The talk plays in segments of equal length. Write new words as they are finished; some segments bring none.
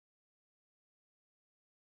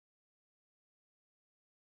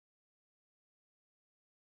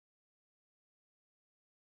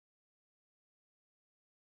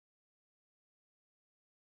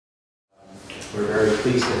We're very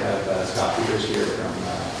pleased to have Scott Peters here from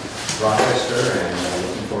Rochester, and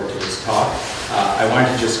looking forward to his talk. I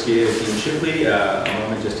wanted to just give Dean Shipley a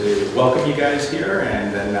moment just to welcome you guys here,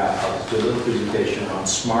 and then I'll just do a little presentation on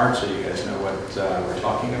SMART so you guys know what we're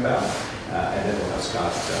talking about, and then we'll have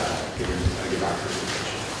Scott give our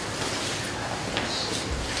presentation.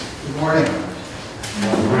 Good morning.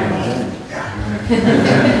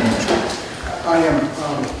 I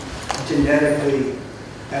am genetically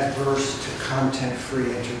adverse to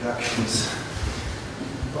content-free introductions,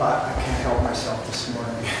 but I can't help myself this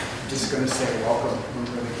morning. I'm just going to say welcome. I'm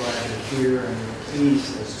really glad you're here, and we're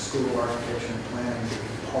pleased as a School of Architecture and Planning to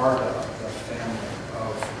be part of the family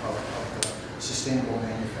of the sustainable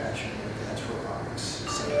manufacturing of advanced robotics,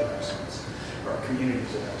 center of excellence, or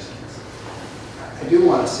communities of excellence. I do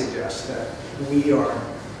want to suggest that we are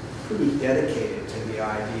pretty dedicated to the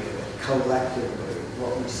idea that collectively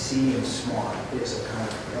what we see in SMART is a kind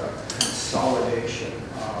of consolidation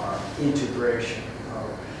or integration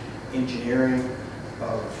of engineering,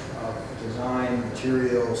 of design,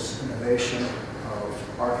 materials, innovation,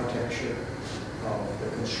 of architecture, of the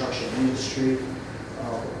construction industry,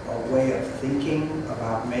 a way of thinking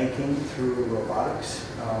about making through robotics,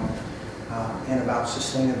 and about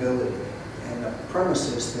sustainability. And the premise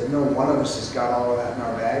is that no one of us has got all of that in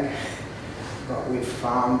our bag, but we've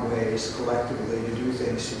found ways collectively to do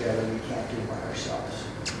things together we can't do by ourselves.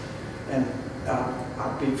 And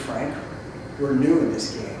I'll be frank, we're new in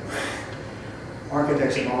this game.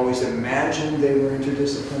 Architects have always imagined they were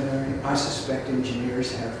interdisciplinary. I suspect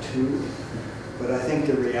engineers have too, but I think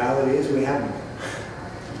the reality is we haven't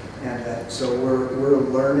been. And so we're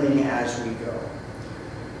learning as we go.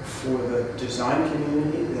 For the design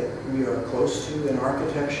community that we are close to in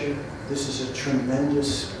architecture, this is a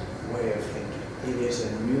tremendous way of thinking. It is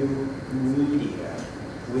a new media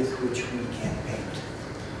with which we can paint.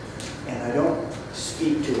 And I don't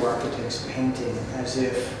speak to architects painting as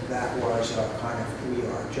if that was a kind of, we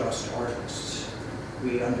are just artists.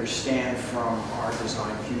 We understand from our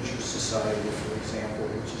Design Future Society, for example,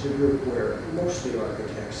 which is a group where mostly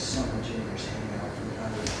architects, some engineers hang out from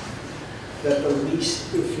time to time, that the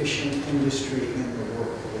least efficient industry in the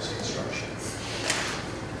world is construction.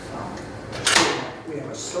 We have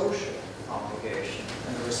a social obligation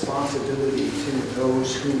and a responsibility to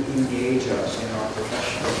those who engage us in our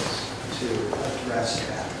professions to address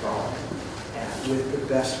that problem and with the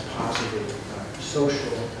best positive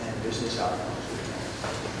social and business outcomes we can.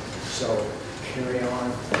 So carry on,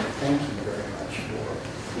 and thank you very much for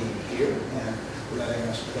being here and letting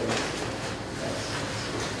us play. Thanks.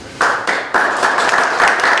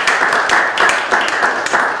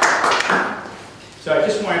 So I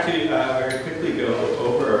just wanted to very quickly go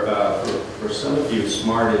over, for some of you,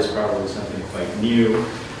 SMART is probably something quite new.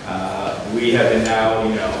 We have been now,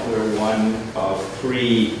 we're one of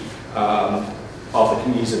 3 of the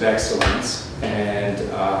communities of excellence, and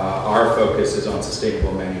our focus is on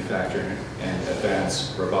sustainable manufacturing and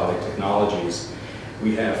advanced robotic technologies.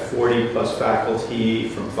 We have 40 plus faculty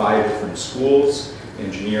from 5 different schools: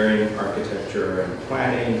 engineering, architecture and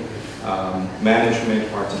planning, management,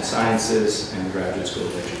 arts and sciences, and graduate school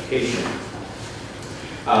of education.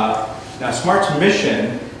 Now, SMART's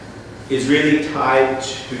mission is really tied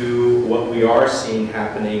to what we are seeing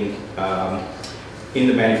happening in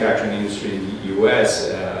the manufacturing industry in the U.S.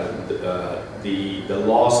 The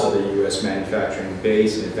loss of the U.S. manufacturing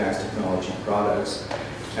base in advanced technology products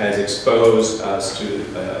has exposed us to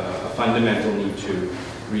a fundamental need to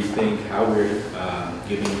rethink how we're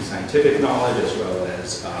giving scientific knowledge as well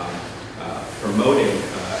as promoting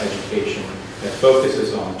education that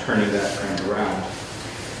focuses on turning that trend around.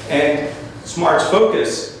 And SMART's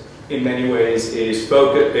focus, in many ways, is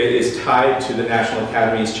tied to the National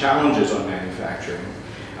Academy's challenges on manufacturing,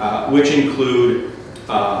 which include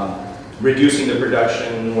reducing the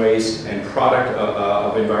production waste and product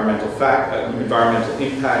of environmental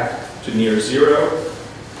impact to near zero,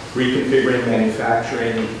 reconfiguring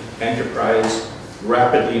manufacturing enterprise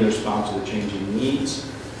rapidly in response to the changing needs,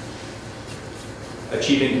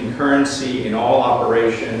 achieving concurrency in all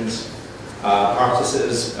operations,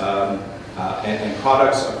 processes, and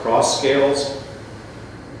products across scales,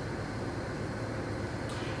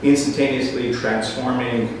 instantaneously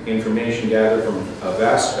transforming information gathered from a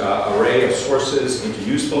vast array of sources into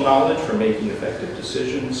useful knowledge for making effective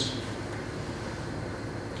decisions,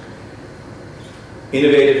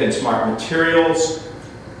 innovative and smart materials,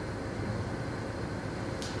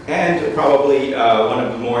 and probably one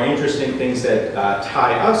of the more interesting things that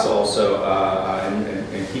tie us also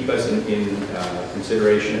and keep us in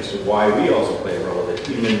consideration as to why we also play a role, the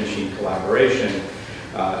human-machine collaboration,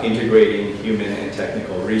 integrating human and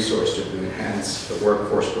technical resources to enhance the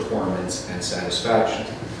workforce performance and satisfaction.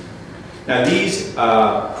 Now these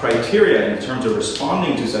criteria, in terms of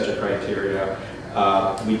responding to such a criteria,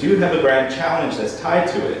 we do have a grand challenge that's tied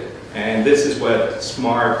to it. And this is what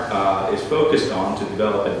SMART is focused on, to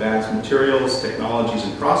develop advanced materials, technologies,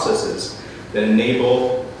 and processes that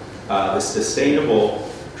enable the sustainable,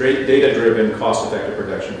 data-driven, cost-effective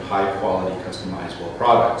production of high-quality, customizable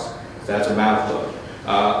products. That's a mouthful.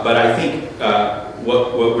 But I think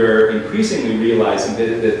what we're increasingly realizing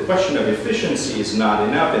that the question of efficiency is not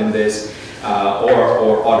enough in this,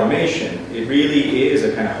 or automation. It really is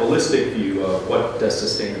a kind of holistic view of what does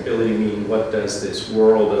sustainability mean, what does this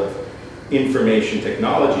world of information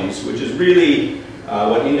technologies, which is really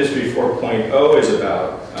what Industry 4.0 is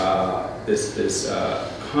about, this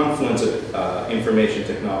confluence of information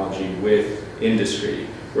technology with industry,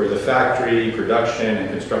 where the factory, production, and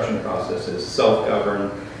construction processes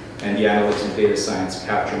self-govern, and the analytics and data science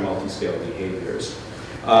capture multi-scale behaviors.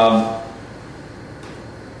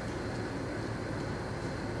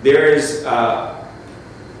 There is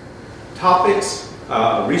topics,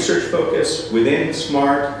 research focus within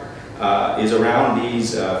SMART is around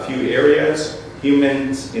these few areas.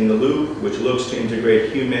 Humans in the Loop, which looks to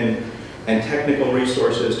integrate human and technical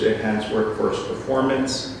resources to enhance workforce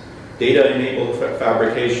performance. Data-enabled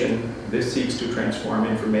fabrication, this seeks to transform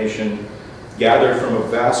information gathered from a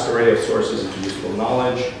vast array of sources into useful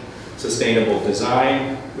knowledge. Sustainable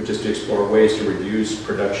design, which is to explore ways to reduce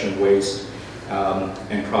production waste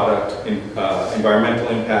and product environmental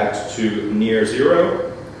impact to near zero.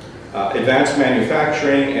 Advanced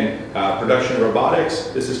manufacturing and production robotics.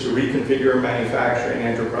 This is to reconfigure manufacturing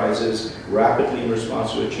enterprises rapidly in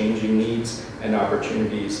response to changing needs and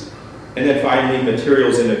opportunities. And then finally,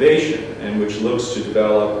 materials innovation, and which looks to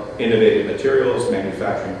develop innovative materials,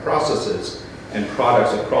 manufacturing processes, and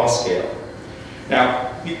products across scale.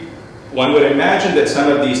 Now, one would imagine that some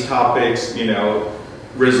of these topics,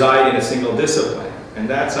 reside in a single discipline, and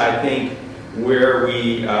that's, I think, where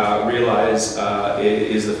we realize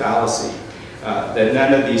is the fallacy, that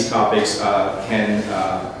none of these topics can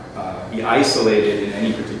be isolated in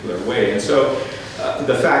any particular way. And so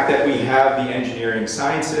the fact that we have the engineering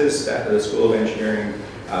sciences, the School of Engineering,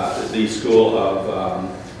 the School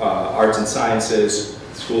of Arts and Sciences,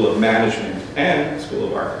 School of Management, and School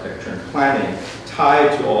of Architecture and Planning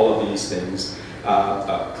tied to all of these things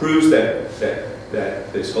proves that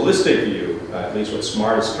this holistic view, at least what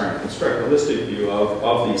SMART is trying to construct, a holistic view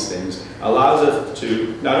of these things, allows us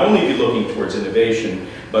to not only be looking towards innovation,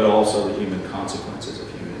 but also the human consequences of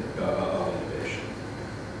innovation.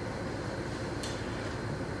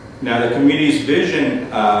 Now, the community's vision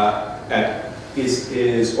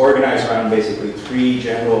is organized around basically three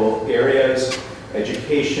general areas: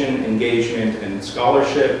 education, engagement, and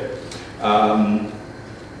scholarship.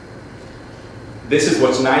 This is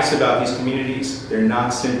what's nice about these communities. They're not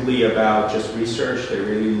simply about just research. They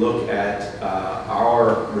really look at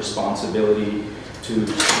our responsibility to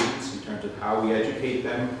students in terms of how we educate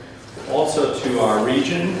them, also to our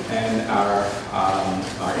region and our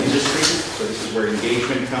industry. So this is where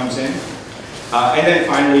engagement comes in. And then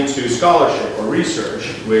finally to scholarship or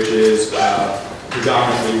research, which is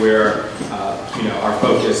predominantly where our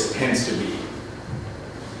focus tends to be.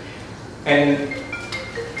 And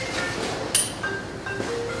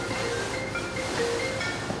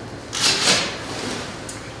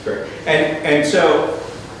And so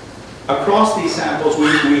across these samples,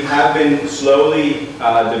 we have been slowly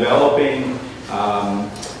developing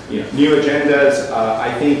new agendas.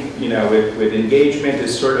 I think with engagement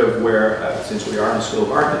is sort of where, since we are in the School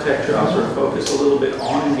of Architecture, I'll sort of focus a little bit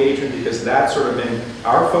on engagement because that's sort of been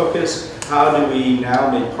our focus. How do we now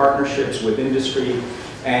make partnerships with industry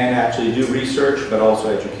and actually do research, but also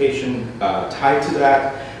education tied to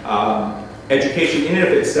that? Education in and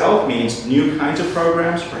of itself means new kinds of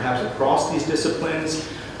programs, perhaps across these disciplines,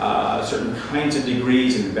 certain kinds of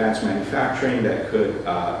degrees in advanced manufacturing that could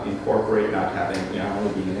incorporate not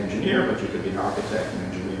only being an engineer, but you could be an architect, an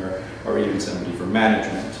engineer, or even somebody from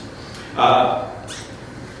management.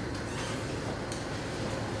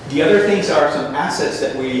 The other things are some assets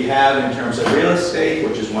that we have in terms of real estate,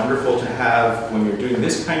 which is wonderful to have when you're doing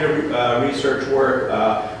this kind of research work.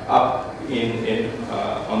 Up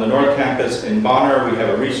on the North Campus in Bonner, we have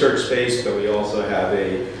a research space, but we also have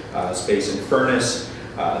a space in Furnace.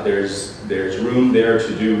 There's room there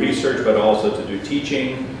to do research, but also to do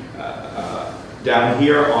teaching. Down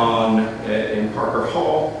here in Parker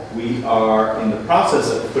Hall, we are in the process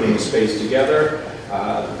of putting a space together.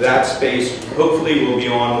 That space hopefully will be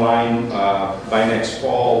online by next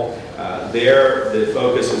fall. There, the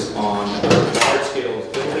focus is on large-scale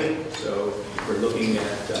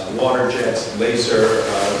water jets, laser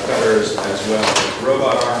cutters, as well as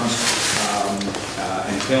robot arms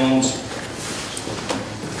and kilns.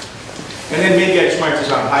 And then maybe I just wanted to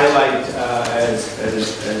sort of highlight as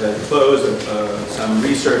I close some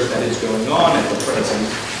research that is going on at the present.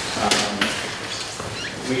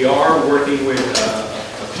 We are working with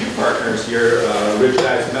a few partners here,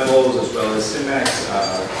 Revolutionize Metals as well as S.A.M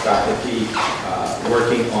faculty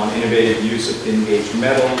working on innovative use of thin-gauge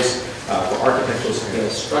metals for architectural scale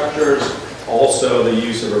structures. Also the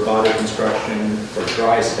use of robotic construction for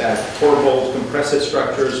dry stack core-bolt compressive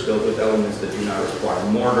structures built with elements that do not require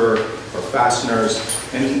mortar or fasteners.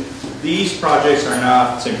 And these projects are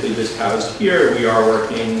not simply just housed here. We are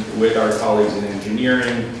working with our colleagues in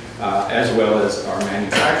engineering as well as our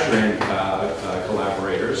manufacturing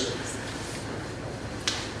collaborators.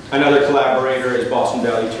 Another collaborator is Boston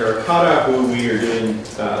Valley Terracotta, who we are doing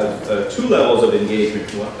 2 levels of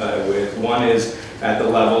engagement with. One is at the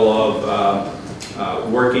level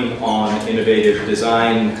of working on innovative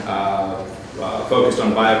design focused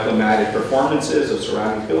on bioclimatic performances of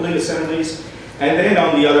surrounding building assemblies. And then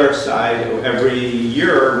on the other side, every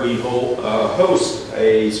year we host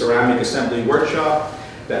a ceramic assembly workshop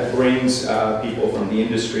that brings people from the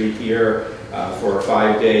industry here for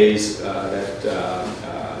 5 days that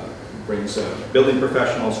brings building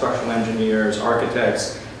professionals, structural engineers,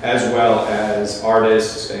 architects, as well as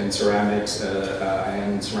artists and ceramics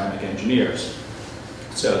and ceramic engineers.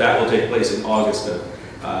 So that will take place in August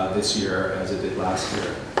of this year, as it did last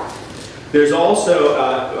year. There's also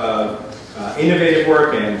innovative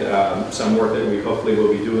work and some work that we hopefully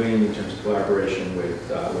will be doing in terms of collaboration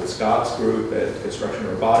with Scott's group at Construction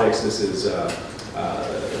Robotics. This is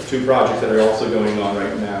 2 projects that are also going on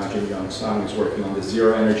right now. Jin Young Sung is working on the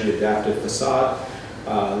zero energy adaptive facade.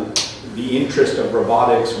 The interest of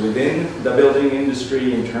robotics within the building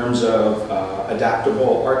industry in terms of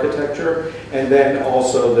adaptable architecture, and then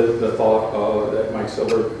also the thought that Mike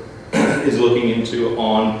Silver is looking into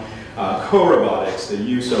on co-robotics, the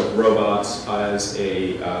use of robots as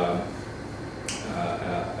a,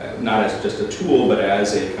 not as just a tool, but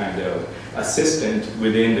as a kind of assistant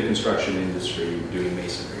within the construction industry doing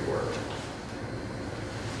masonry work.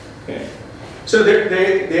 Okay. So there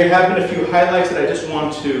have been a few highlights that I just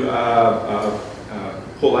want to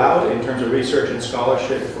pull out in terms of research and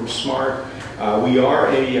scholarship from SMART. We are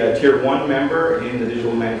a Tier 1 member in the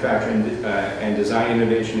Digital Manufacturing and Design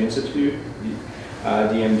Innovation Institute,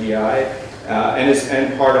 DMDI,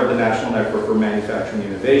 and part of the National Network for Manufacturing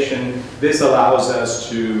Innovation. This allows us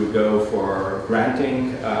to go for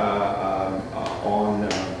granting on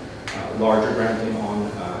larger granting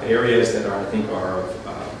on areas that I think are of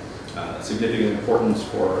significant importance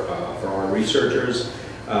for our researchers.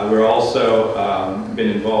 We're also been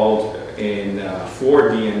involved in 4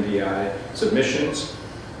 DMDI submissions.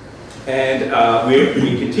 And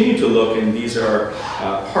we continue to look, and these are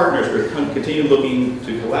partners, we're continue looking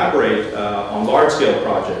to collaborate on large-scale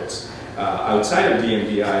projects outside of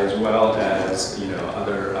DMDI, as well as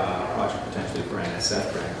other projects potentially for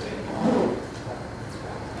NSF granting.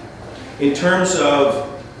 In terms of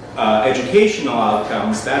educational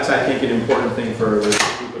outcomes, that's, I think, an important thing for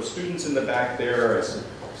the group of students in the back there, is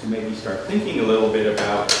to maybe start thinking a little bit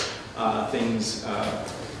about things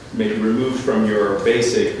maybe removed from your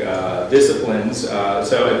basic disciplines.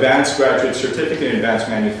 So Advanced Graduate Certificate in Advanced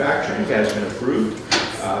Manufacturing has been approved.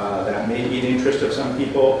 That may be an interest of some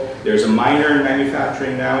people. There's a minor in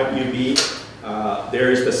manufacturing now at UB.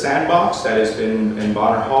 There is the sandbox that has been in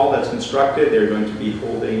Bonner Hall that's constructed. They're going to be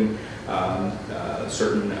holding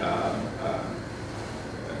certain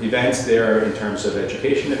events there in terms of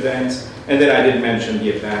education events. And then I did mention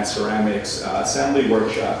the Advanced Ceramics Assembly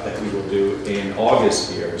Workshop that we will do in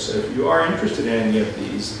August here. So if you are interested in any of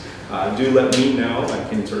these, do let me know. I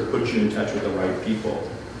can sort of put you in touch with the right people.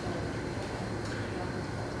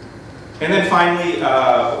 And then finally,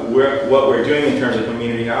 what we're doing in terms of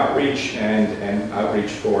community outreach and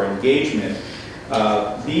outreach for engagement.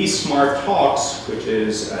 These SMART Talks, which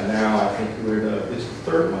is now, I think this is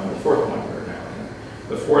the 3rd one, or 4th one we're now in.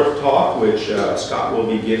 The 4th talk, which Scott will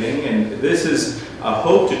be giving, and this is a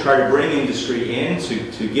hope to try to bring industry in,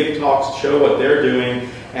 to give talks, to show what they're doing,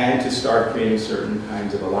 and to start creating certain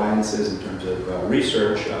kinds of alliances in terms of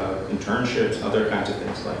research, internships, other kinds of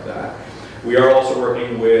things like that. We are also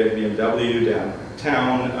working with BMW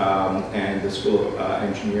downtown, and the School of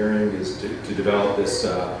Engineering is to develop this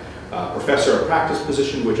professor of practice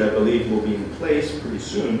position, which I believe will be in place pretty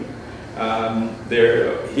soon.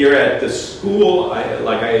 Here at the school,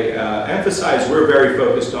 like I emphasized, we're very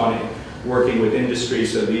focused on working with industry,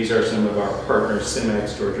 so these are some of our partners: S.A.M,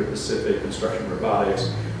 Georgia Pacific, Construction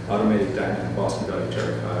Robotics, automated dynamic Boston value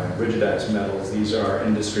terracotta, rigidized metals. These are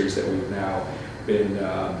industries that we've now been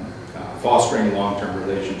fostering long-term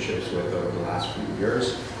relationships with over the last few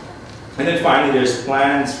years. And then finally, there's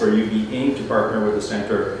plans for UB Inc. to partner with the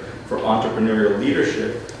Center for Entrepreneurial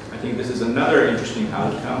Leadership. I think this is another interesting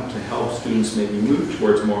outcome to help students maybe move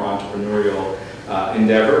towards more entrepreneurial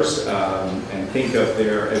endeavors and think of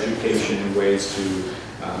their education in ways to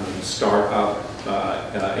start up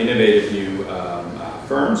innovative new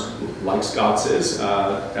firms like Scott's is,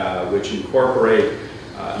 which incorporate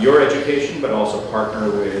your education, but also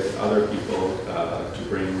partner with other people to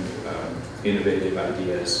bring innovative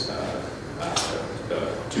ideas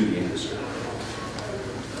to the industry.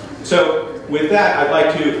 So with that, I'd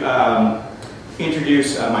like to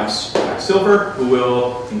introduce Mike Silver, who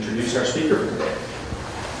will introduce our speaker for today.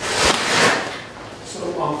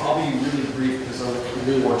 So I'll be really brief because I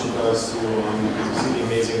really want you guys to see the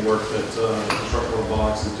amazing work that Construction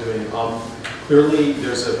Robotics is doing. Clearly,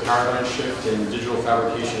 there's a paradigm shift in digital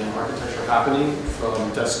fabrication and architecture happening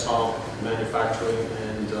from desktop manufacturing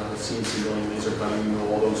and CNC milling, laser cutting,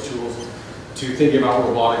 all those tools, to thinking about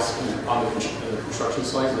robotics on the construction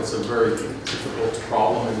site. And it's a very difficult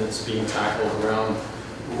problem, and it's being tackled around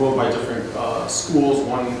the world by different schools.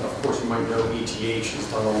 One, of course, you might know, ETH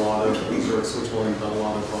has done a lot of, Switzerland done a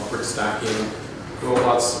lot of brick stacking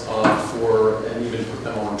robots and even put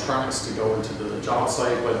them on tracks to go into the job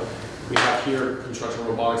site. But we have here Construction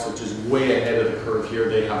Robotics, which is way ahead of the curve here.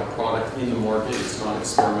 They have a product in the market. It's not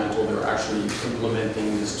experimental. They're actually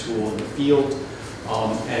implementing this tool in the field.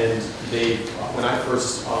 And when I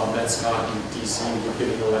first met Scott in DC, we were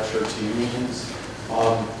giving a lecture to unions.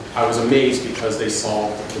 I was amazed because they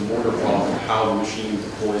solved the mortar problem, how the machine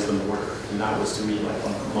deploys the mortar. And that was, to me, like a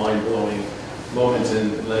mind-blowing moment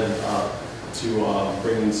and led to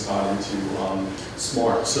bringing Scott into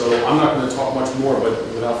SMART. So I'm not going to talk much more, but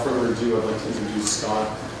without further ado, I'd like to introduce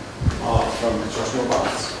Scott from Construction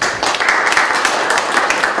Robotics.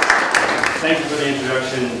 Thank you for the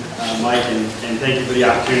introduction, Mike, and thank you for the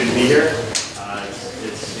opportunity to be here.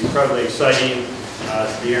 It's incredibly exciting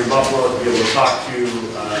to be here in Buffalo, to be able to talk to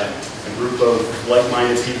a group of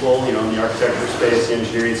like-minded people, in the architecture space, the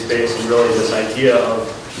engineering space, and really this idea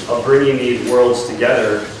of bringing these worlds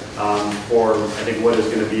together for, I think, what is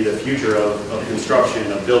going to be the future of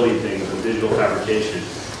construction, of building things, of digital fabrication.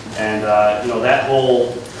 And that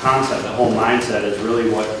whole concept, that whole mindset is really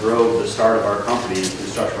what drove the start of our company,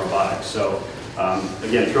 Construction Robotics. So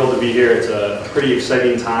again, thrilled to be here. It's a pretty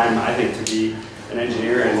exciting time, I think, to be an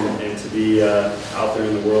engineer and to be out there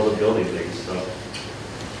in the world of building things.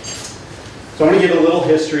 So I'm going to give a little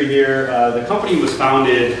history here. The company was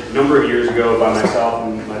founded a number of years ago by myself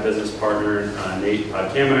and my business partner, Nate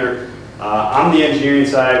Podkaminer. On the engineering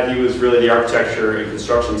side, he was really the architecture and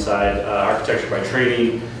construction side, architecture by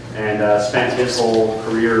training, and spent his whole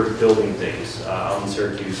career building things out in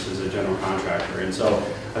Syracuse as a general contractor. And so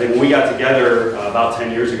I think when we got together about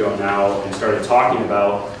 10 years ago now and started talking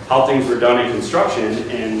about how things were done in construction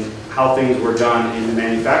and how things were done in the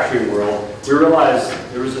manufacturing world, we realized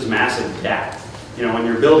there was this massive gap. When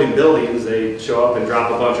you're building buildings, they show up and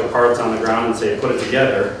drop a bunch of parts on the ground and say, put it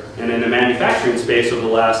together. And in the manufacturing space over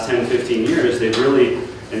the last 10, 15 years, they've really,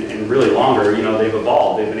 and really longer, they've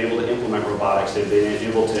evolved. They've been able to implement robotics. They've been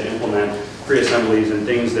able to implement pre-assemblies and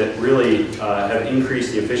things that really have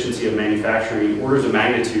increased the efficiency of manufacturing orders of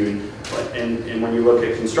magnitude. And when you look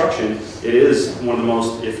at construction, it is one of the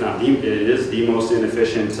most, if not the, it is the most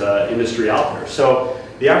inefficient industry out there. So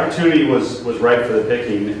the opportunity was ripe for the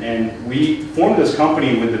picking, and we formed this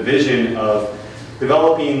company with the vision of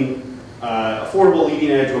developing affordable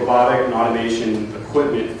leading-edge robotic and automation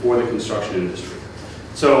equipment for the construction industry.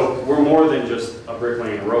 So we're more than just a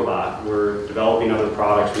bricklaying robot. We're developing other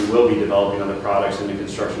products. We will be developing other products in the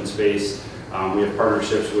construction space. We have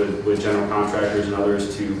partnerships with general contractors and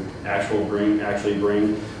others to actually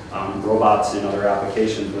bring robots in other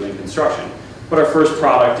applications within construction. But our first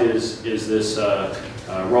product is this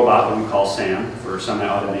robot that we call S.A.M, for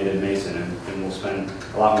semi-automated mason, and we'll spend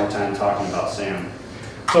a lot more time talking about S.A.M.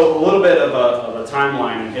 So a little bit of a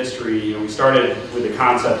timeline in history. We started with the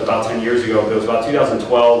concept about 10 years ago, but it was about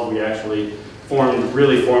 2012 we actually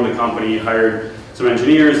really formed the company, hired some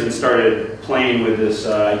engineers, and started playing with this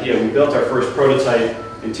idea. We built our first prototype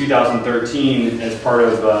in 2013 as part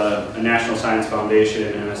of a National Science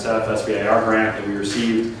Foundation NSF SBIR grant that we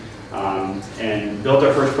received, and built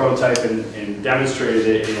our first prototype and demonstrated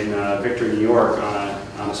it in Victor, New York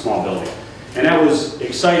on a small building. And that was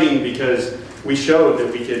exciting because we showed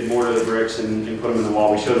that we could mortar the bricks and put them in the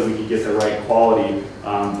wall. We showed that we could get the right quality,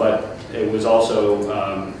 but it was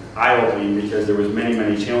also eye-opening because there was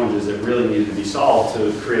many challenges that really needed to be solved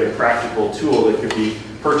to create a practical tool that could be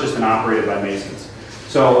purchased and operated by masons.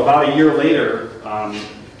 So about a year later, in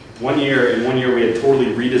 1 year we had totally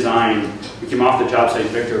redesigned, we came off the job site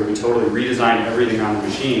Victor, we totally redesigned everything on the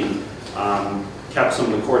machine, kept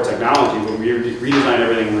some of the core technology, but we redesigned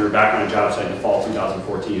everything when we were back on a job site in the fall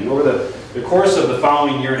 2014. And over the course of the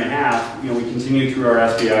following year and a half, we continued through our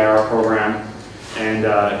SBIR program and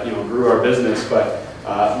grew our business, but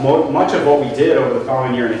much of what we did over the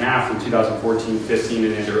following year and a half from 2014, 15,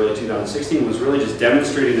 and into early 2016 was really just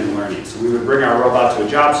demonstrating and learning. So we would bring our robot to a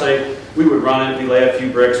job site, we would run it, we lay a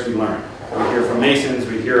few bricks, we learn. We'd hear from masons,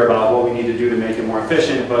 we'd hear about what we need to do to make it more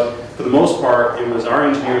efficient, but for the most part, it was our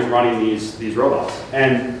engineers running these robots.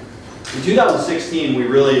 And in 2016, we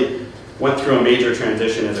really went through a major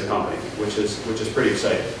transition as a company, which is pretty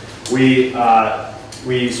exciting.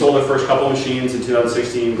 We sold our first couple machines in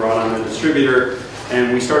 2016, brought on a distributor,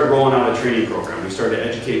 and we started rolling out a training program. We started to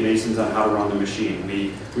educate masons on how to run the machine.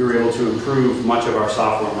 We were able to improve much of our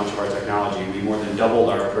software, much of our technology. We more than doubled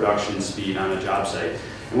our production speed on a job site.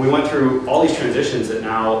 And we went through all these transitions that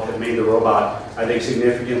now have made the robot, I think,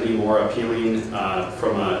 significantly more appealing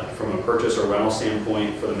from a purchase or rental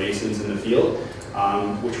standpoint for the masons in the field,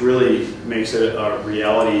 which really makes it a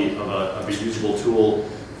reality of a usable tool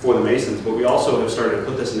for the masons, but we also have started to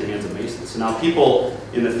put this in the hands of masons. So now people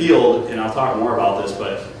in the field, and I'll talk more about this,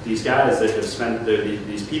 but these guys that have spent,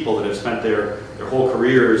 these people that have spent their whole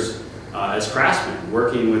careers as craftsmen,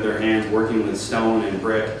 working with their hands, working with stone and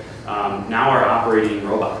brick, now are operating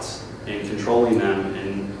robots and controlling them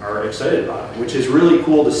and are excited about it, which is really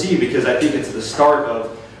cool to see because I think it's the start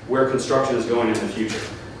of where construction is going in the future.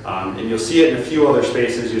 And you'll see it in a few other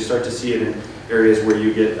spaces. You'll start to see it in areas where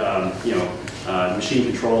you get, machine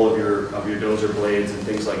control of your dozer blades and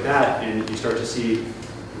things like that, and you start to see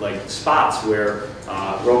like spots where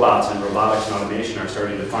robots and robotics and automation are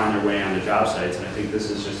starting to find their way onto job sites. And I think this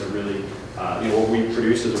is just a really, what we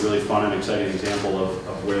produce is a really fun and exciting example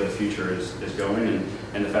of where the future is going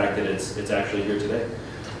and the fact that it's actually here today.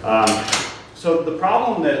 So the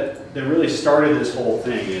problem that really started this whole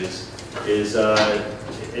thing is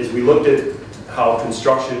we looked at how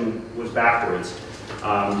construction was backwards.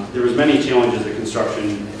 There was many challenges that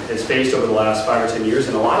construction has faced over the last 5 or 10 years,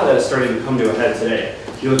 and a lot of that is starting to come to a head today.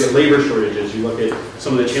 You look at labor shortages, you look at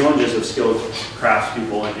some of the challenges of skilled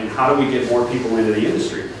craftspeople, and how do we get more people into the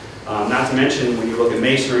industry? Not to mention, when you look at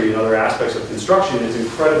masonry and other aspects of construction, it's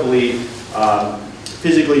incredibly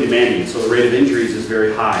physically demanding, so the rate of injuries is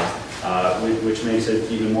very high, which makes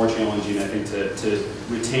it even more challenging, I think, to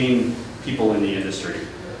retain people in the industry.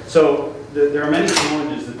 So there are many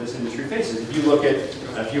challenges that this industry faces. If you look at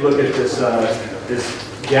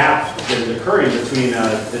this gap that is occurring between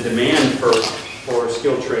the demand for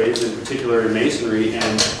skilled trades, in particular in masonry,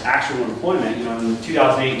 and actual employment, in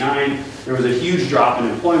 2008-9 there was a huge drop in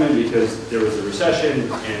employment because there was a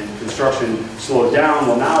recession and construction slowed down.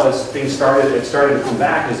 Well, now as things started to come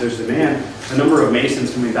back as there's demand, the number of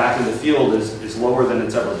masons coming back into the field is lower than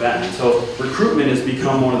it's ever been. And so recruitment has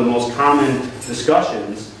become one of the most common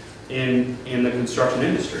discussions in the construction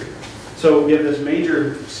industry. So we have this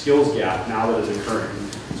major skills gap now that is occurring.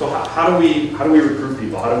 So how do we recruit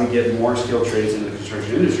people? How do we get more skilled trades into the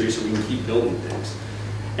construction industry so we can keep building things?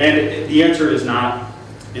 And the answer is not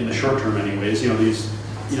in the short term anyways. You're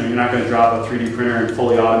not going to drop a 3D printer and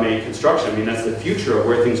fully automate construction. I mean, that's the future of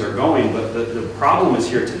where things are going, but the problem is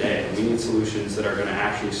here today. We need solutions that are going to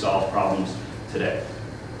actually solve problems today.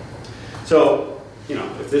 So,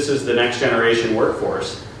 if this is the next generation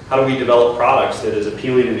workforce, how do we develop products that is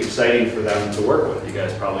appealing and exciting for them to work with? You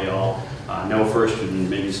guys probably all know FIRST, and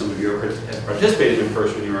maybe some of you have participated in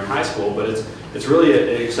FIRST when you were in high school, but it's really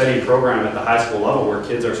an exciting program at the high school level where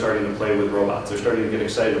kids are starting to play with robots. They're starting to get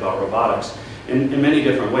excited about robotics in many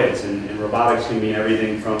different ways. And robotics can mean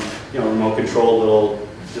everything from remote control little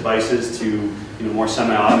devices to more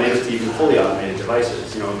semi-automated to even fully automated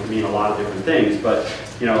devices. It can mean a lot of different things. But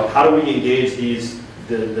how do we engage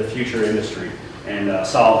the future industry and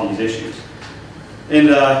solve these issues? And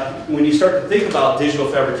when you start to think about digital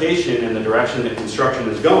fabrication and the direction that construction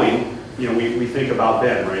is going, we think about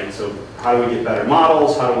BIM, right? So how do we get better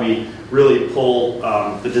models? How do we really pull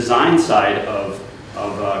the design side of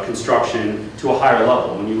construction to a higher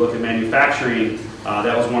level? When you look at manufacturing,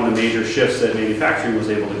 that was one of the major shifts that manufacturing was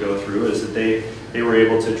able to go through, is that they were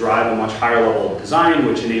able to drive a much higher level of design,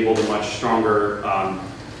 which enabled a much stronger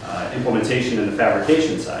implementation in the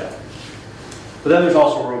fabrication side. But then there's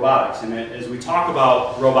also robotics, and as we talk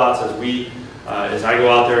about robots, as I go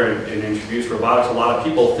out there and introduce robotics, a lot of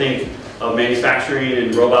people think of manufacturing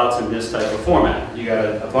and robots in this type of format. You got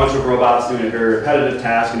a bunch of robots doing a very repetitive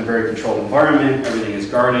task in a very controlled environment. Everything is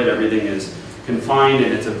guarded, everything is confined,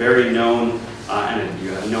 and it's a very known entity.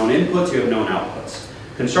 You have known inputs, you have known outputs.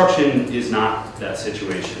 Construction is not that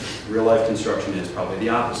situation. Real life construction is probably the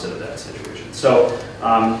opposite of that situation. So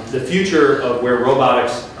the future of where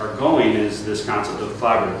robotics are going is this concept of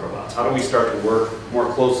collaborative robots. How do we start to work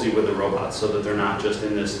more closely with the robots so that they're not just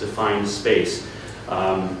in this defined space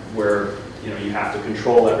where you have to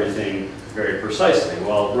control everything very precisely?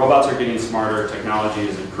 Well, robots are getting smarter, technology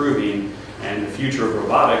is improving, and the future of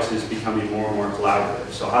robotics is becoming more and more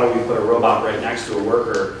collaborative. So how do we put a robot right next to a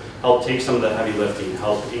worker, help take some of the heavy lifting,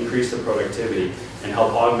 help increase the productivity, and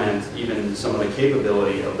help augment even some of the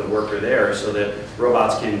capability of the worker there so that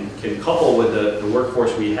robots can couple with the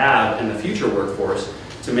workforce we have and the future workforce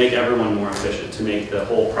to make everyone more efficient, to make the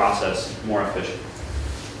whole process more efficient.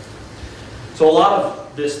 So a lot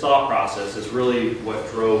of this thought process is really what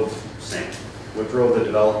drove S.A.M, what drove the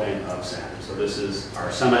development of S.A.M. So this is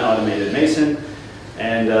our semi-automated mason,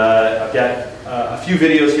 and I've got a few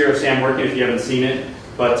videos here of S.A.M working if you haven't seen it,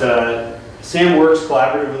 but S.A.M works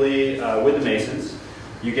collaboratively with the masons.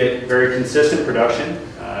 You get very consistent production.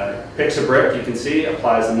 Picks a brick, you can see,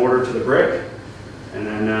 applies the mortar to the brick, and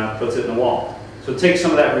then puts it in the wall. So it takes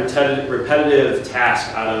some of that repetitive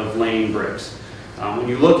task out of laying bricks. When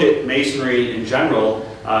you look at masonry in general,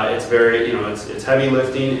 it's very, it's heavy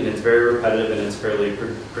lifting and it's very repetitive and it's fairly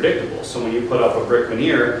predictable. So when you put up a brick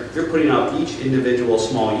veneer, you're putting up each individual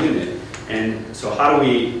small unit. And so how do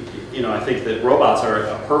we, I think that robots are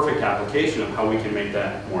a perfect application of how we can make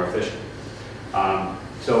that more efficient.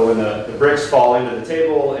 So when the bricks fall into the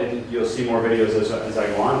table, and you'll see more videos as I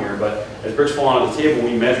go on here, but as bricks fall onto the table,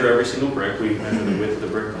 we measure every single brick. We measure the width of the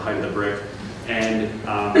brick, the height of the brick, and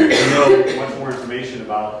we know much more information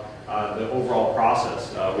about the overall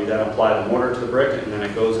process. We then apply the mortar to the brick, and then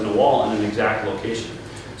it goes in a wall in an exact location.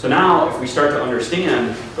 So now, if we start to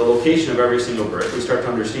understand the location of every single brick, we start to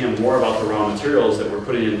understand more about the raw materials that we're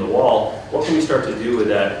putting into the wall, what can we start to do with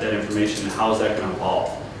that information, and how is that going to evolve?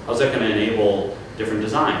 How is that going to enable different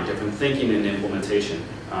design, different thinking and implementation,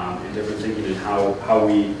 and different thinking in how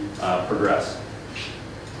we progress?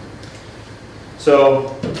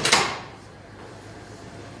 So,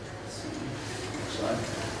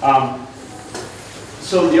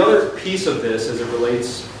 so the other piece of this, as it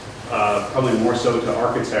relates probably more so to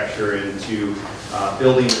architecture and to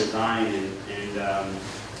building design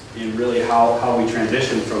and really how we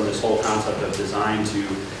transition from this whole concept of design to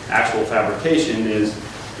actual fabrication is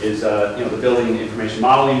the building information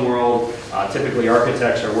modeling world. Typically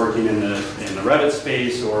architects are working in the Revit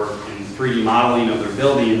space or in 3D modeling of their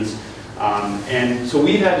buildings. And so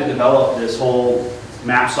we've had to develop this whole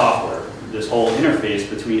map software, this whole interface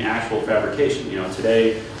between actual fabrication.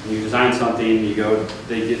 Today, when you design something,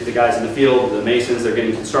 they get the guys in the field, the masons, they're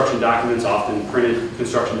getting construction documents, often printed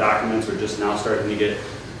construction documents, or just now starting to get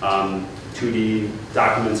 2D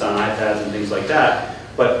documents on iPads and things like that.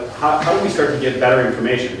 But how do we start to get better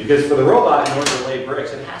information? Because for the robot, in order to lay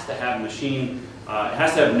bricks, it has to have a machine, it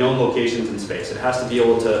has to have known locations in space. It has to be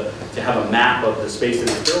able to have a map of the space in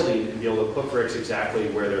the building and be able to put bricks exactly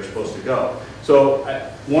where they're supposed to go. So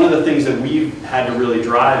one of the things that we've had to really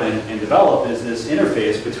drive and develop is this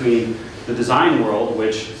interface between the design world,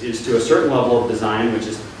 which is to a certain level of design, which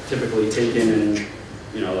is typically taken and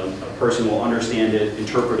a person will understand it,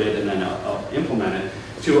 interpret it, and then implement it,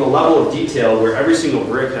 to a level of detail where every single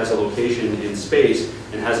brick has a location in space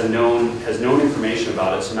and has known information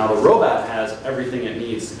about it. So now the robot has everything it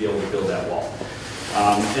needs to be able to build that wall.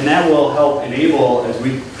 And that will help enable, as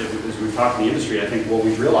we've talked in the industry, I think what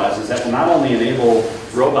we've realized is that will not only enable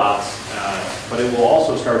robots, but it will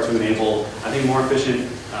also start to enable, I think, more efficient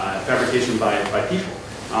fabrication by people.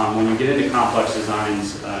 When you get into complex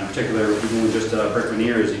designs, in particular, even with just brick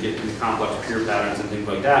veneers, you get into complex pier patterns and things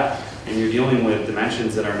like that, and you're dealing with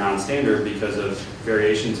dimensions that are non-standard because of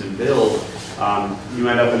variations in build, you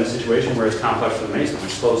end up in a situation where it's complex for the mason,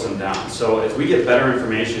 which slows them down. So as we get better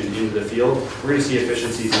information into the field, we're going to see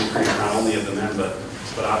efficiencies increase not only of the men, but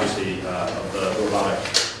obviously of the robotic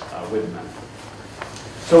with the men.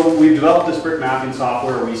 So we've developed this brick mapping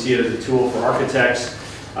software. We see it as a tool for architects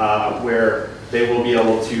where they will be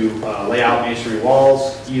able to lay out masonry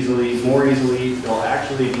walls more easily. They'll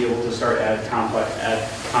actually be able to start add complex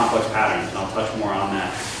patterns, and I'll touch more on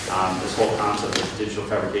that. This whole concept of digital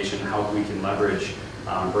fabrication, how we can leverage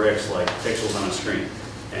bricks like pixels on a screen,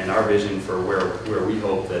 and our vision for where we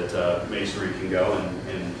hope that masonry can go,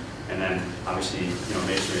 and then obviously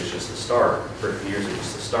masonry is just the start. Brick veneers are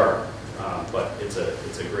just the start, but it's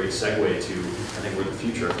a great segue to I think where the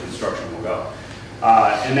future of construction will go.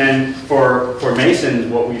 And then for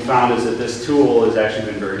masons, what we found is that this tool has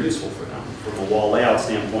actually been very useful for them. From a wall layout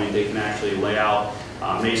standpoint, they can actually lay out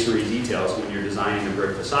masonry details. When you're designing a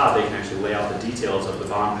brick facade, they can actually lay out the details of the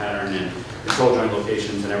bond pattern and control joint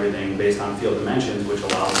locations and everything based on field dimensions, which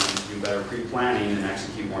allows them to do better pre-planning and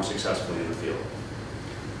execute more successfully in the field.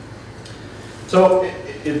 So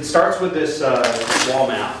it starts with this wall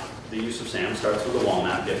map. The use of S.A.M starts with a wall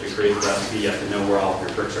map. You have to create the recipe, you have to know where all of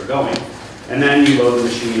your bricks are going. And then you load the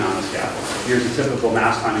machine on the scaffold. So here's a typical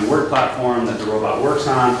mass climbing work platform that the robot works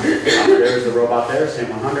on. There's the robot there, S.A.M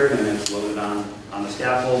 100, and it's loaded on the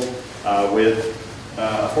scaffold with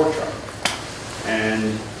a fork truck.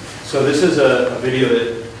 And so this is a video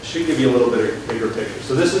that should give you a little bit bigger picture.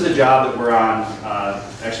 So this is a job that we're on.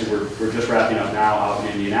 Actually, we're just wrapping up now out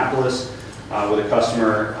in Indianapolis with a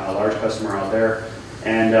customer, a large customer out there.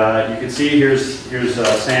 And you can see here's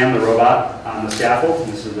S.A.M, the robot, on the scaffold.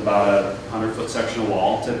 This is about a 100-foot sectional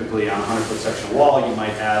wall. Typically on a 100-foot sectional wall, you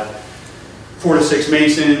might have 4 to 6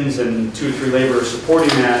 masons and 2 to 3 laborers supporting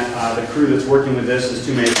that. The crew that's working with this is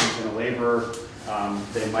 2 masons and a laborer.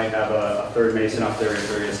 They might have a 3rd mason up there at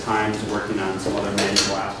various times working on some other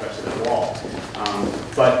manual aspects of that wall.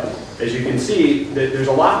 But as you can see, there's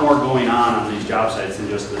a lot more going on these job sites than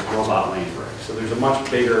just this robot laying brick. So there's a much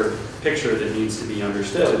bigger picture that needs to be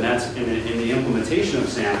understood, and that's in the implementation of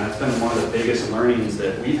S.A.M. That's been one of the biggest learnings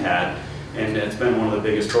that we've had, and it's been one of the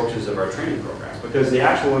biggest focuses of our training program, because the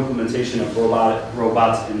actual implementation of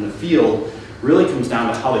robots in the field really comes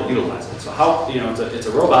down to how they utilize it. So how, it's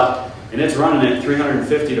a robot, and it's running at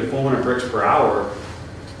 350 to 400 bricks per hour,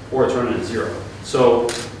 or it's running at 0. So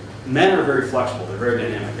men are very flexible, they're very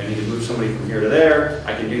dynamic. I need to move somebody from here to there,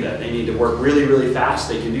 I can do that. They need to work really, really fast,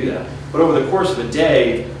 they can do that. But over the course of a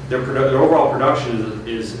day, their overall production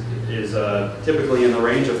is typically in the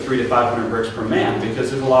range of 300 to 500 bricks per man,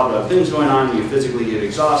 because there's a lot of other things going on. You physically get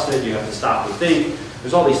exhausted, you have to stop to think.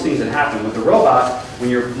 There's all these things that happen. With the robot, when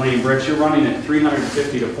you're laying bricks, you're running at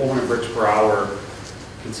 350 to 400 bricks per hour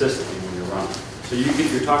consistently when you're running. So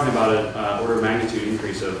you're talking about an order of magnitude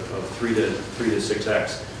increase of 3 to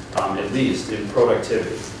 6x at least in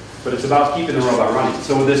productivity. But it's about keeping the robot running.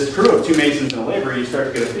 So with this crew of 2 masons and a laborer, you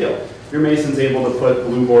start to get a feel. Your mason's able to put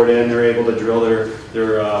glue board in, they're able to drill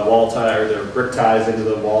their wall tie or their brick ties into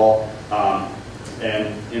the wall,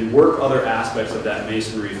 and work other aspects of that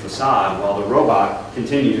masonry facade while the robot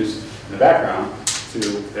continues in the background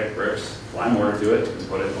to pick bricks, apply mortar to it, and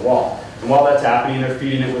put it in the wall. And while that's happening, they're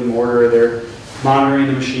feeding it with mortar, they're monitoring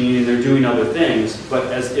the machine, they're doing other things.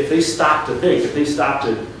 But if they stop to think, if they stop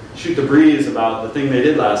to shoot the breeze about the thing they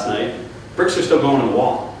did last night, bricks are still going in the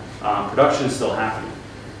wall. Production is still happening.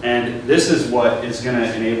 And this is what is going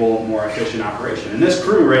to enable more efficient operation. And this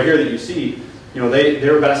crew right here that you see,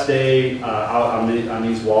 their best day out on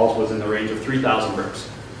these walls was in the range of 3,000 bricks.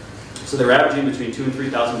 So they're averaging between 2,000 and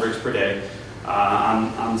 3,000 bricks per day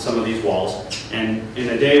on some of these walls. And in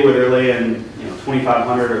a day where they're laying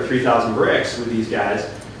 2,500 or 3,000 bricks with these guys,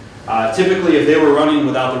 typically if they were running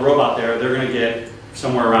without the robot there, they're going to get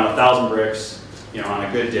somewhere around 1,000 bricks on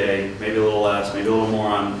a good day, maybe a little less, maybe a little more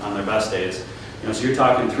on their best days. So you're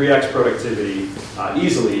talking 3x productivity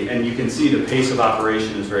easily, and you can see the pace of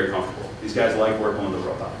operation is very comfortable. These guys like working with the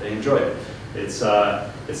robot. They enjoy it. It's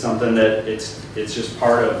something that it's just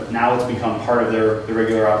part of, now it's become part of their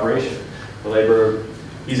regular operation. The laborer,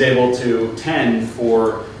 he's able to tend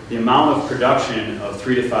for the amount of production of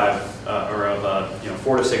 3 to 5, or of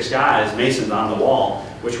 4 to 6 guys, masons on the wall,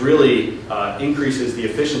 which really increases the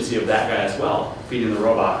efficiency of that guy as well, feeding the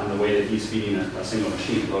robot in the way that he's feeding a single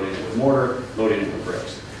machine, loading it with mortar, loading it with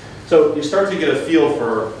bricks. So you start to get a feel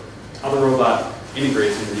for how the robot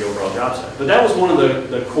integrates into the overall job site. But that was one of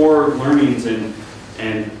the core learnings and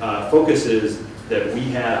focuses that we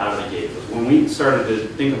had out of the gate. Was when we started to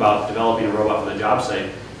think about developing a robot for the job site,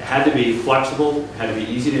 it had to be flexible, it had to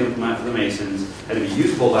be easy to implement for the masons, it had to be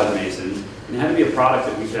usable by the masons, and it had to be a product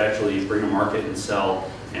that we could actually bring to market and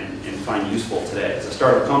sell and find useful today. As a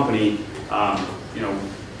startup company,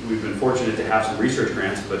 we've been fortunate to have some research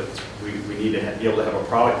grants, but we need to be able to have a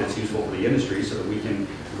product that's useful for the industry so that we can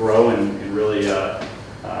grow and really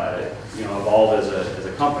evolve as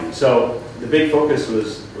a company. So the big focus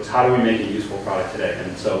was how do we make a useful product today?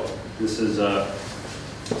 And so this is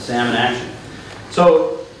S.A.M in action.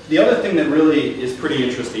 So the other thing that really is pretty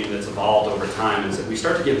interesting that's evolved over time is that we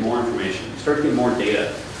start to get more information. We start to get more data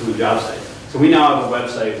from the job site. So we now have a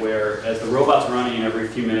website where, as the robot's running, every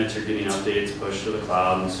few minutes you're getting updates pushed to the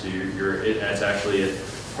cloud, and so it's actually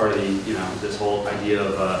part of the this whole idea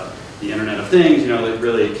of the Internet of Things.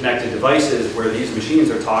 Really connected devices where these machines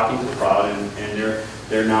are talking to the cloud and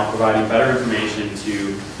they're now providing better information to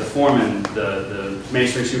the foreman, the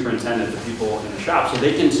masonry superintendent, the people in the shop, so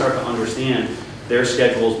they can start to understand their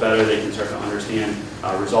schedules better, they can start to understand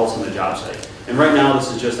results on the job site. And right now,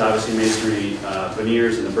 this is just obviously masonry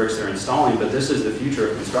veneers and the bricks they're installing, but this is the future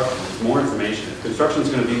of construction. It's more information. If construction is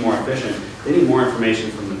going to be more efficient, they need more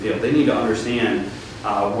information from the field. They need to understand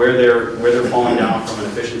where they're falling down from an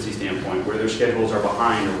efficiency standpoint, where their schedules are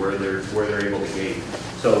behind, or where they're able to gain.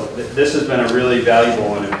 So this has been a really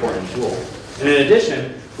valuable and important tool. And in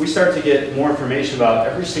addition, we start to get more information about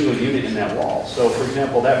every single unit in that wall. So for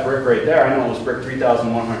example, that brick right there, I know it was brick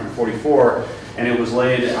 3,144, and it was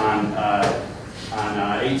laid on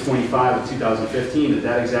 8/25 of 2015. At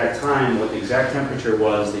that exact time, what the exact temperature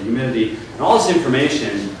was, the humidity, and all this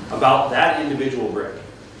information about that individual brick.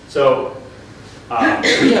 So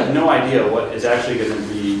we have no idea what is actually going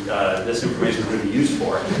to be, this information is going to be used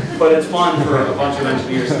for. But it's fun for a bunch of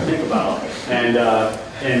engineers to think about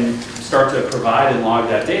and start to provide and log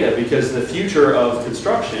that data, because the future of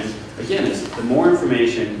construction, again, is the more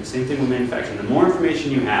information, same thing with manufacturing, the more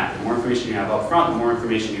information you have up front, the more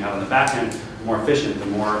information you have on the back end, the more efficient, the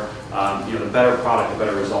more, the better product, the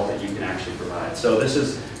better result that you can actually provide. So this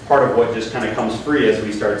is part of what just kind of comes free as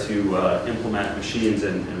we start to implement machines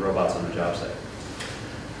and robots on the job site.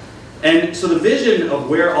 And so the vision of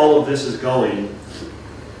where all of this is going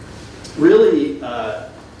really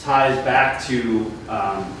ties back to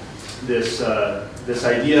this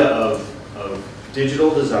idea of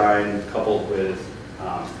digital design coupled with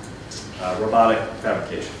robotic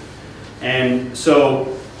fabrication. And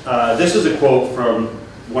so this is a quote from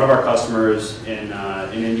one of our customers in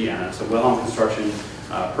Indiana. So Wilhelm Construction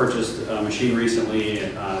purchased a machine recently.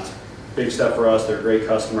 It's a big step for us. They're a great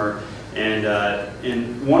customer.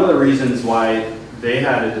 And one of the reasons why they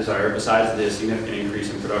had a desire, besides the significant increase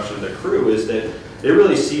in production of their crew, is that they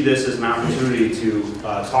really see this as an opportunity to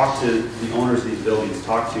talk to the owners of these buildings,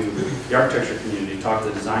 talk to the architecture community, talk to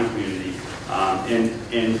the design community,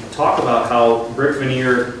 and talk about how brick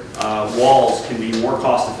veneer walls can be more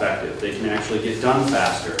cost effective. They can actually get done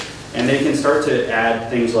faster. And they can start to add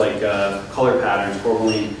things like color patterns,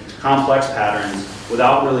 corbeline, complex patterns,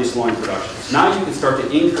 without really slowing production. So now you can start to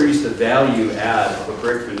increase the value add of a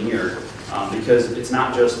brick veneer because it's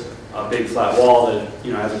not just a big flat wall that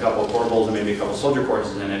has a couple of corbels and maybe a couple of soldier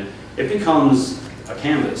courses in it. It becomes a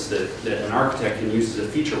canvas that an architect can use as a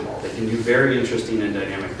feature wall. They can do very interesting and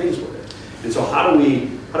dynamic things with it. And so how do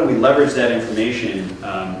we leverage that information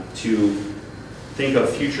to think of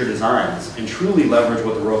future designs and truly leverage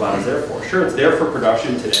what the robot is there for? Sure, it's there for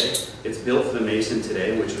production today. It's built for the mason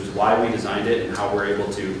today, which is why we designed it and how we're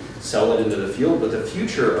able to sell it into the field. But the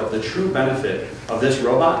future of the true benefit of this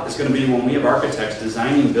robot is going to be when we have architects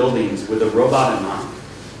designing buildings with a robot in mind.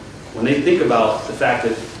 When they think about the fact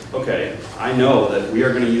that, okay, I know that we are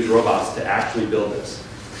going to use robots to actually build this.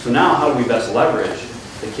 So now how do we best leverage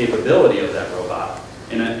the capability of that robot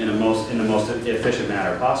in the most efficient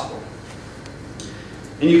manner possible?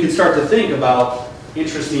 And you can start to think about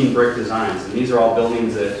interesting brick designs. And these are all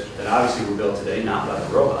buildings that obviously were built today, not by the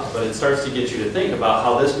robot, but it starts to get you to think about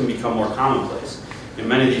how this can become more commonplace. And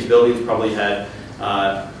many of these buildings probably had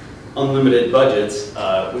unlimited budgets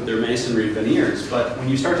with their masonry veneers, but when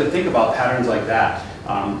you start to think about patterns like that,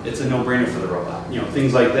 it's a no-brainer for the robot.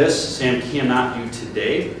 Things like this, S.A.M cannot do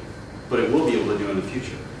today, but it will be able to do in the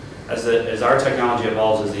future. As our technology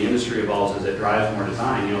evolves, as the industry evolves, as it drives more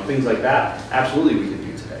design, things like that, absolutely we can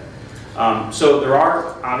do today. So there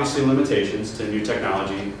are obviously limitations to new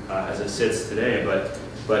technology as it sits today, but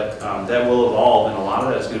that will evolve, and a lot of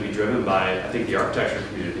that is going to be driven by, I think, the architecture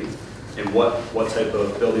community and what type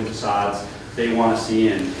of building facades they want to see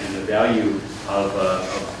and the value of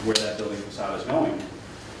where that building facade is going.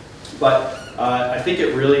 But I think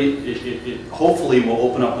it hopefully will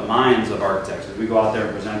open up the minds of architects as we go out there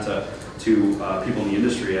and present to people in the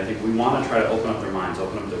industry. I think we want to try to open up their minds,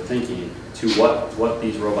 open up their thinking to what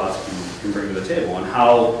these robots can bring to the table, and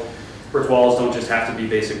how brick walls don't just have to be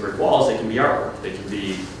basic brick walls. They can be artwork. They can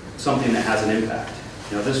be something that has an impact.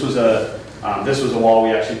 This was a wall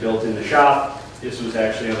we actually built in the shop. This was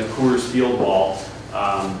actually on the Coors Field wall.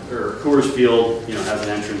 Coors Field, has an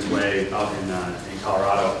entranceway out in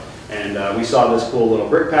Colorado. And we saw this cool little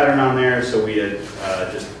brick pattern on there, so we had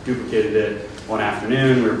just duplicated it one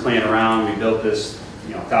afternoon. We were playing around. We built this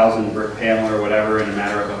 1,000 brick panel or whatever in a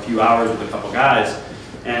matter of a few hours with a couple guys.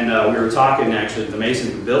 And we were talking actually to the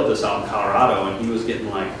mason who built this out in Colorado, and he was getting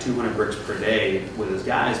like 200 bricks per day with his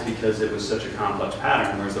guys because it was such a complex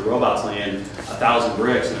pattern, whereas the robot's laying 1,000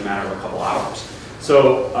 bricks in a matter of a couple hours.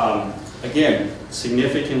 So again,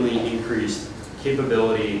 significantly increased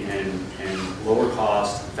capability and lower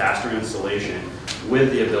cost, faster installation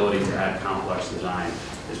with the ability to add complex design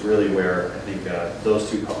is really where I think those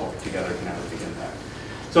two coupled together can have a big impact.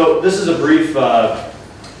 So this is a brief,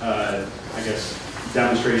 I guess,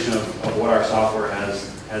 demonstration of what our software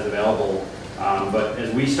has available. But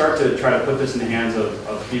as we start to try to put this in the hands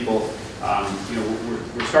of people, you know,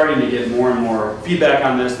 we're starting to get more and more feedback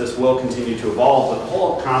on this. This will continue to evolve, but the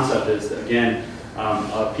whole concept is, again,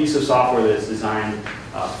 a piece of software that's designed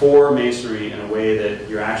for masonry in a way that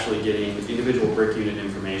you're actually getting individual brick unit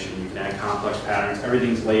information. You can add complex patterns.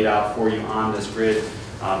 Everything's laid out for you on this grid,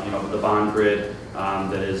 you know, the bond grid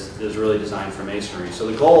that is really designed for masonry. So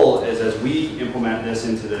the goal is, as we implement this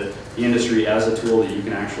into the industry as a tool that you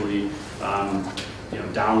can actually you know,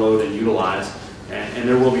 download and utilize, and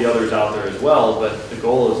there will be others out there as well, but the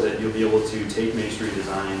goal is that you'll be able to take masonry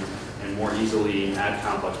design and more easily add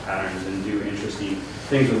complex patterns and do interesting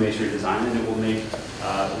things with masonry design, and it will make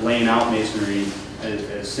laying out masonry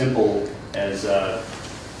as simple as,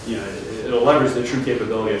 you know, it'll leverage the true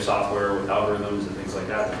capability of software with algorithms and things like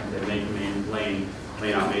that that make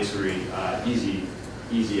laying out masonry easy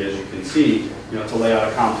as you can see. You know, to lay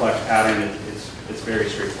out a complex pattern, it's very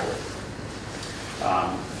straightforward.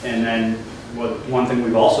 And then one thing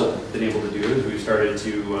we've also been able to do is we've started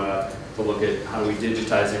to look at how do we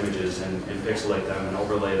digitize images and pixelate them and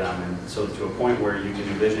overlay them, and so to a point where you can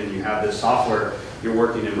envision you have this software, you're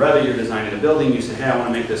working in Revit, you're designing a building, you say, hey, I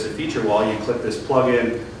want to make this a feature wall, you click this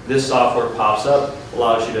plug-in, this software pops up,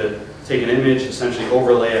 allows you to take an image, essentially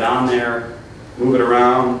overlay it on there, move it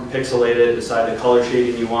around, pixelate it, decide the color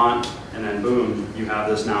shading you want, and then boom, you have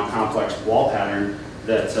this now complex wall pattern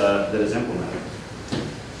that is implemented.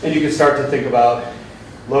 And you can start to think about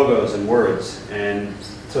logos and words. And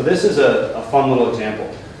so this is a fun little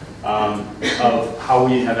example of how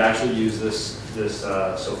we have actually used this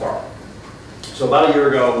so far. So about a year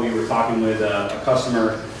ago, we were talking with a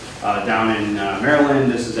customer down in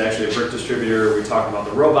Maryland. This is actually a brick distributor. We talked about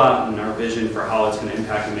the robot and our vision for how it's going to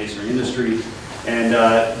impact the masonry industry. And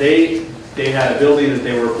they had a building that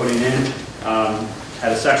they were putting in,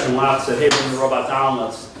 had a section left, said, hey, bring the robot down,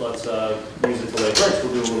 let's use it to lay bricks.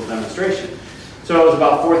 We'll do a little demonstration. So it was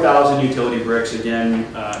about 4,000 utility bricks. Again,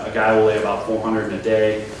 a guy will lay about 400 in a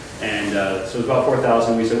day. And so it was about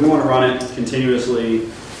 4,000. We said, we want to run it continuously.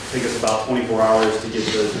 Take us about 24 hours to get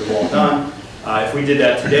the wall done. If we did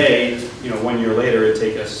that today, you know, 1 year later, it'd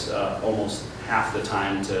take us almost half the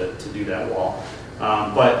time to do that wall.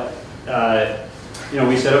 You know,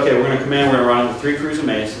 we said, okay, we're going to come in, we're going to run it with 3 crews of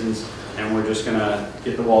masons, and we're just going to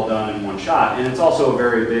get the wall done in one shot. And it's also a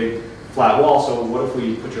very big, flat wall, so what if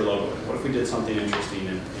we put your logo in? What if we did something interesting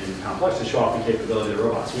and complex to show off the capability of the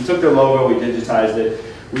robot? So we took their logo, we digitized it,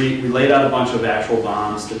 we laid out a bunch of actual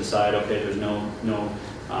bonds to decide, okay, there's no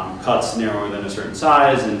cuts narrower than a certain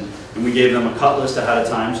size, and we gave them a cut list ahead of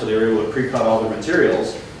time, so they were able to pre-cut all their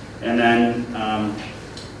materials. And then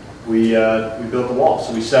we built the wall.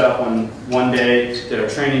 So we set up one day, did our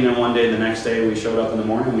training in one day, the next day we showed up in the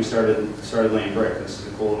morning and we started laying brick. This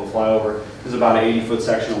is a cool little flyover. This is about an 80-foot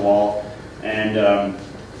section of wall. And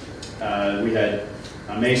we had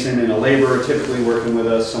a mason and a laborer typically working with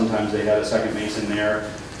us. Sometimes they had a second mason there.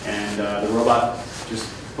 And the robot just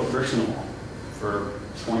put bricks in the wall for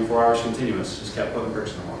 24 hours continuous. Just kept putting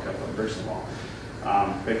bricks in the wall, kept putting bricks in the wall.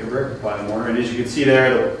 Pick a brick, apply the mortar, and as you can see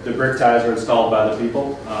there, the brick ties are installed by the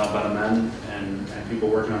people, by the men and people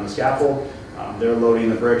working on the scaffold. They're loading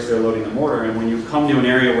the bricks, they're loading the mortar, and when you come to an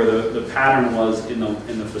area where the pattern was in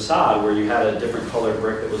the facade, where you had a different colored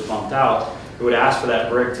brick that was bumped out, it would ask for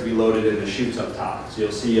that brick to be loaded in the chutes up top. So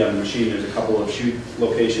you'll see on the machine there's a couple of chute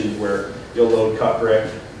locations where you'll load cut brick,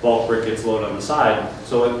 bulk brick gets loaded on the side.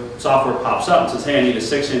 So the software pops up and says, hey, I need a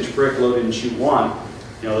 6-inch brick loaded in chute 1.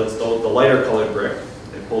 You know, that's the lighter colored brick.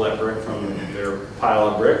 They pull that brick from their pile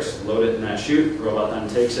of bricks, load it in that chute, the robot then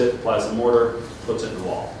takes it, applies the mortar, puts it in the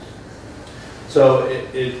wall. So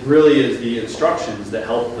it really is the instructions that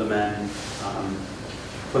help the men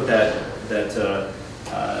put that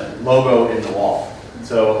logo in the wall.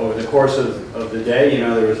 So over the course of the day, you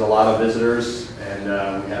know, there was a lot of visitors, and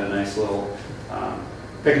we had a nice little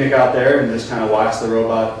picnic out there and just kind of watched the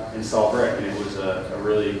robot install brick, and it was a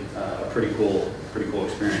really pretty cool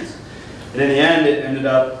experience. And in the end, it ended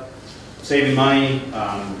up saving money,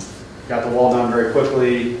 got the wall done very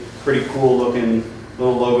quickly, pretty cool looking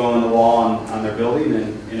little logo on the wall on their building,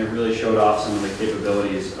 and it really showed off some of the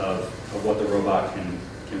capabilities of what the robot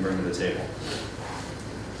can bring to the table.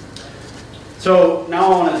 So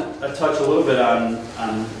now I want to touch a little bit on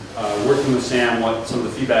working with S.A.M, what some of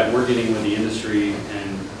the feedback we're getting with the industry,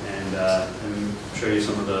 and show you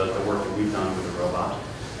some of the work that we've done with the robot.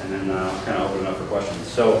 and then kind of open it up for questions.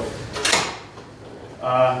 So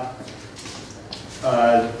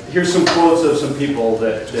here's some quotes of some people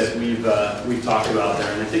that we've talked about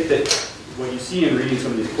there, and I think that what you see in reading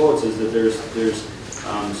some of these quotes is that there's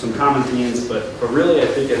some common themes, but really I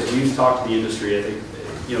think as we've talked to the industry, I think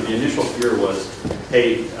the initial fear was,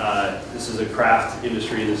 hey, this is a craft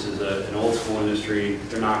industry, this is an old school industry,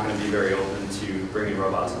 they're not going to be very open to bringing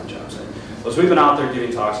robots on the job site. As we've been out there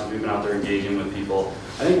giving talks, as we've been out there engaging with people,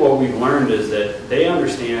 I think what we've learned is that they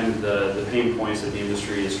understand the pain points that the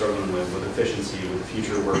industry is struggling with efficiency, with the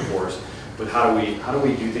future workforce, with how do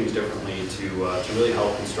we do things differently to really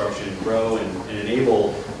help construction grow and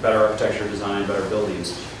enable better architecture, design, better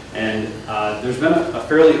buildings. And there's been a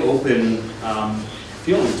fairly open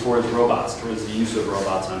feeling towards robots, towards the use of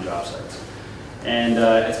robots on job sites. And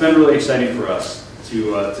it's been really exciting for us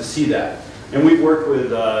to see that. And we've worked with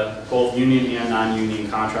both union and non-union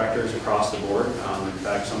contractors across the board. In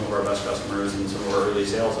fact, some of our best customers and some of our early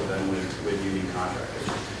sales have been with union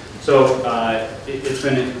contractors. So it's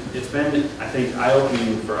been, I think,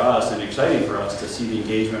 eye-opening for us and exciting for us to see the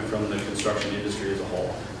engagement from the construction industry as a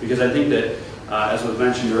whole. Because I think that, as was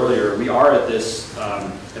mentioned earlier, we are at this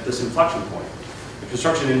inflection point. The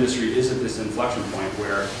construction industry is at this inflection point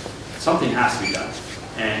where something has to be done.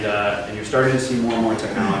 And you're starting to see more and more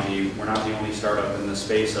technology. We're not the only startup in the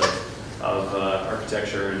space of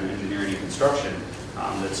architecture and engineering and construction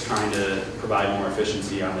that's trying to provide more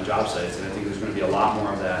efficiency on the job sites. And I think there's going to be a lot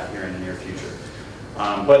more of that here in the near future.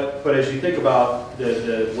 But as you think about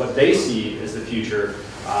what they see as the future,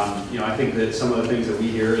 I think that some of the things that we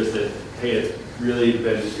hear is that, hey,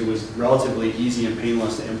 it was relatively easy and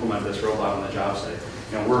painless to implement this robot on the job site.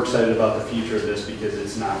 We're excited about the future of this because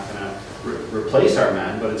it's not going to replace our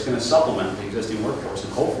men, but it's going to supplement the existing workforce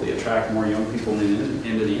and hopefully attract more young people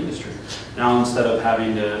into the industry. Now, instead of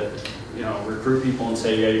having to recruit people and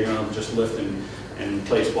say, yeah, you're going to just lift and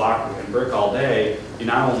place block and brick all day, you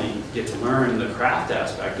not only get to learn the craft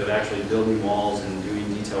aspect of actually building walls and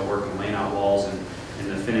doing detail work and laying out walls and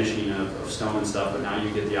the finishing of stone and stuff, but now you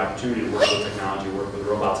get the opportunity to work with technology, work with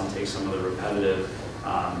robots, and take some of the repetitive,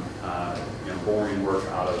 boring work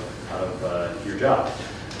out of your job.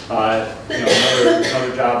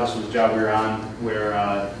 Another job, this was a job we were on, where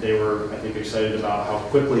they were, I think, excited about how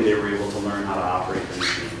quickly they were able to learn how to operate the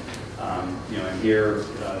machine. And here,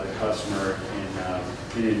 the customer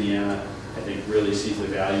in Indiana, I think, really sees the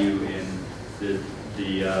value in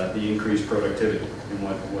the increased productivity in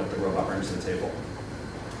what the robot brings to the table.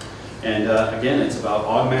 And again, it's about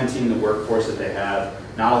augmenting the workforce that they have,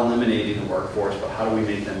 not eliminating the workforce, but how do we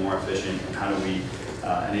make them more efficient and how do we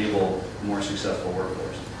enable a more successful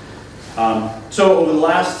workforce. So over the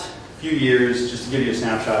last few years, just to give you a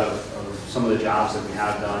snapshot of some of the jobs that we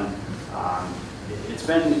have done,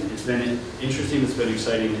 it's been interesting, it's been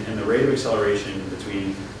exciting, and the rate of acceleration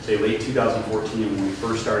between, say, late 2014 when we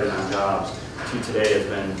first started on jobs to today has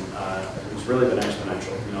been, it's really been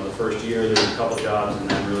exponential. The first year there was a couple jobs and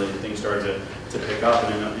then really things started to pick up,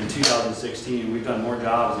 and in 2016 we've done more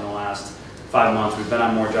jobs in the last 5 months. We've been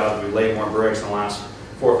on more jobs, we've laid more bricks in the last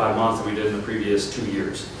 4 or 5 months than we did in the previous 2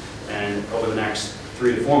 years. And over the next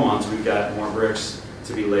 3 to 4 months we've got more bricks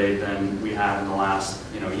to be laid than we have in the last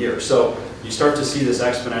year. So you start to see this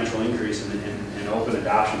exponential increase in open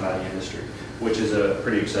adoption by the industry, which is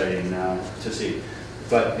pretty exciting to see.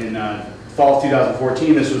 But in fall of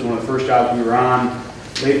 2014, this was one of the first jobs we were on.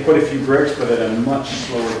 Laid quite a few bricks, but at a much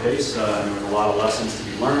slower pace. There was a lot of lessons to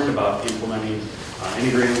be learned about implementing,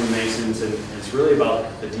 integrating with masons, and it's really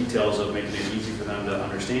about the details of making it easy for them to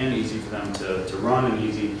understand, easy for them to run, and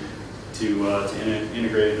easy to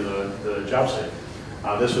integrate into the job site.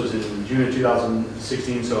 This was in June of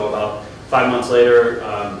 2016, so about 5 months later.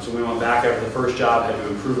 So we went back after the first job, had to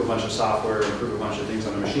improve a bunch of software, improve a bunch of things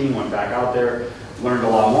on the machine, went back out there, learned a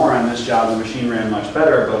lot more on this job. The machine ran much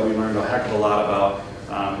better, but we learned a heck of a lot about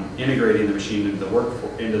integrating the machine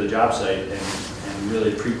into the job site and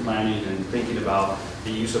really pre-planning and thinking about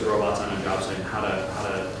the use of robots on a job site and how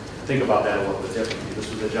to think about that a little bit differently. This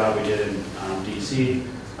was a job we did in DC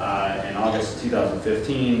in August of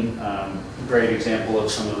 2015. Great example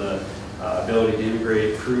of some of the ability to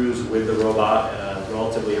integrate crews with the robot at a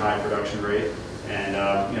relatively high production rate. And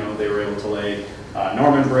they were able to lay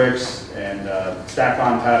Norman bricks and stack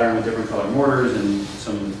bond pattern with different colored mortars and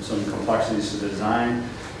some complexities to the design.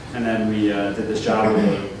 And then we did this job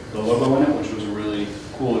with the logo in it, which was a really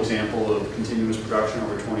cool example of continuous production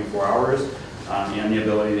over 24 hours and the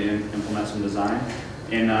ability to implement some design.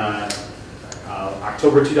 In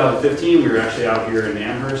October 2015, we were actually out here in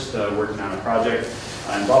Amherst working on a project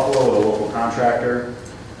in Buffalo with a local contractor.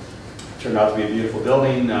 Turned out to be a beautiful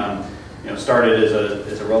building. started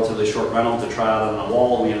as a relatively short rental to try out on a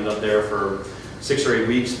wall. We ended up there for 6 or 8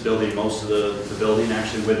 weeks building most of the building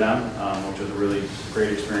actually with them, which was a really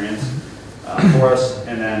great experience for us.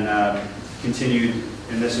 And then continued,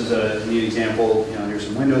 and this is a neat example, here's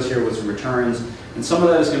some windows here with some returns, and some of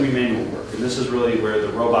that is going to be manual work. And this is really where the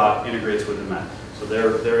robot integrates with the men. So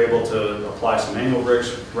they're able to apply some manual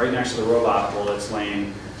bricks right next to the robot while it's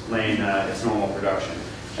laying its normal production.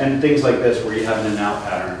 And things like this where you have an in and out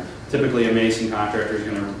pattern. Typically a mason contractor is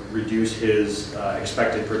going to reduce his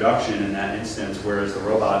expected production in that instance, whereas the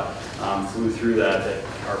robot flew through that at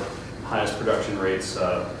our highest production rates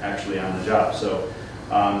actually on the job. So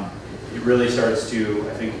it really starts to,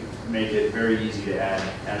 I think, make it very easy to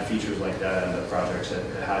add features like that into projects at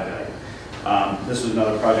high value. This was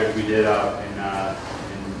another project we did out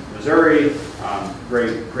in Missouri.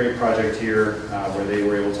 Great project here where they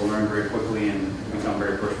were able to learn very quickly and become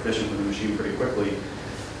very proficient with the machine pretty quickly.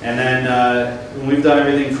 And then we've done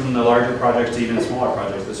everything from the larger projects to even smaller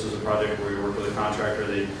projects. This was a project where we worked with a contractor.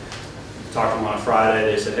 They talked to them on a Friday.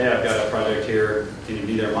 They said, hey, I've got a project here. Can you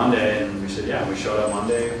be there Monday? And we said, yeah. And we showed up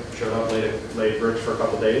Monday, laid bricks for a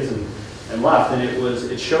couple days and left. And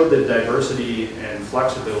it showed the diversity and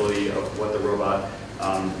flexibility of what the robot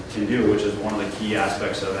can do, which is one of the key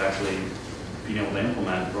aspects of actually being able to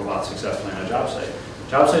implement robots successfully on a job site.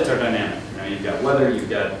 Job sites are dynamic. You've got weather, you've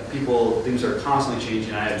got people, things are constantly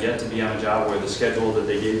changing. I have yet to be on a job where the schedule that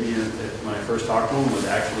they gave me when I first talked to them was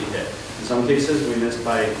actually hit. In some cases, we missed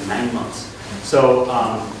by 9 months. So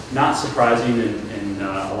not surprising in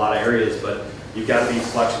a lot of areas, but you've got to be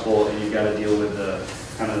flexible and you've got to deal with the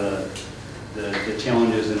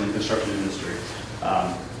challenges in the construction industry.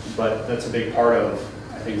 But that's a big part of,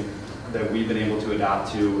 I think, that we've been able to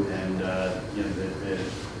adapt to, and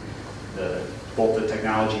both the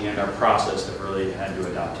technology and our process have really had to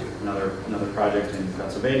adapt to. Another project in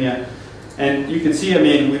Pennsylvania. And you can see,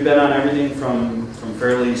 we've been on everything from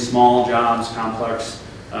fairly small jobs, complex,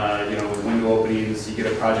 with window openings. You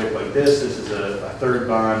get a project like this. This is a third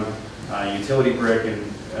bond utility brick, and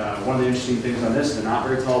one of the interesting things on this, they're not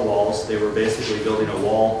very tall walls. They were basically building a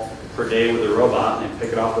wall per day with a robot, and they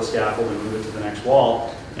pick it off the scaffold and move it to the next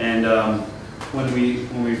wall. And when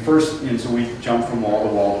we first, so we jumped from wall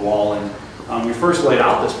to wall to wall, and we first laid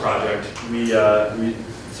out this project, we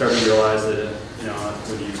started to realize that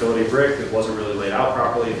with the utility brick, it wasn't really laid out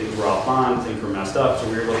properly. Things were off bond, things were messed up. So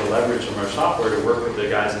we were able to leverage some of our software to work with the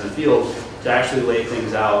guys in the field to actually lay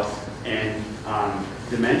things out and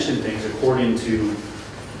dimension things according to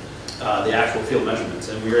the actual field measurements.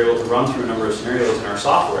 And we were able to run through a number of scenarios in our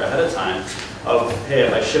software ahead of time of, hey,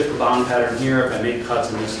 if I shift the bond pattern here, if I make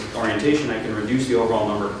cuts in this orientation, I can reduce the overall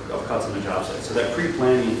number of cuts on the job site. So that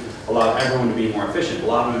pre-planning allowed everyone to be more efficient. A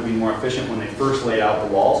lot of them would be more efficient when they first laid out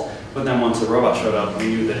the walls, but then once the robot showed up, we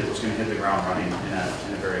knew that it was going to hit the ground running in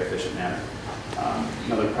a very efficient manner.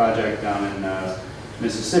 Another project down in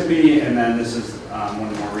Mississippi, and then this is one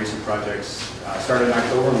of the more recent projects. Started in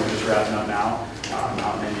October, and we're just wrapping up now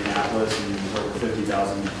out in Indianapolis, and over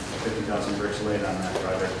 50,000 bricks laid on that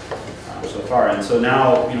project so far. And so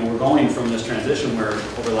now, we're going from this transition where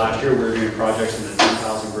over the last year we were doing projects in the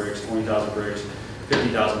 10,000 bricks, 20,000 bricks,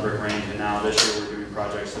 50,000 brick range, and now this year we're doing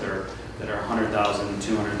projects that are 100,000,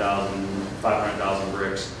 200,000, 500,000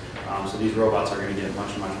 bricks. So these robots are going to get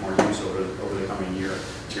much more use over the coming year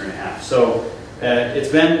and a half. So it's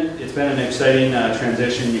been an exciting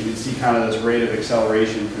transition. You can see kind of this rate of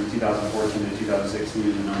acceleration from 2014 to 2016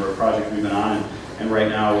 in the number of projects we've been on. And right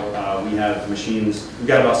now we have machines. We've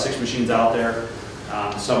got about 6 machines out there.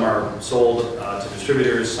 Some are sold to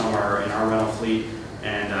distributors. Some are in our rental fleet.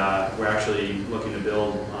 And we're actually looking to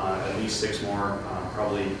build at least 6 more,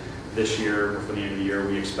 probably this year. Before the end of the year,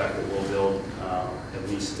 we expect that we'll build at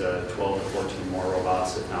least 12 to 14 more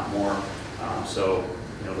robots, if not more. So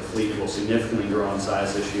the fleet will significantly grow in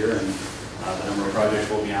size this year, and the number of projects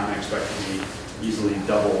we'll be on, I expect to be easily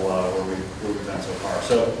double where we've been so far.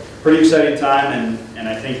 So pretty exciting time, and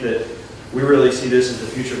I think that we really see this as the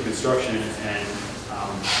future of construction. And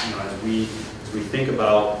as we think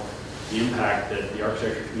about the impact that the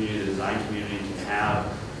architecture community, the design community can have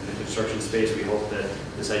in the construction space, we hope that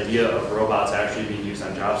this idea of robots actually being used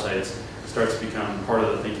on job sites starts to become part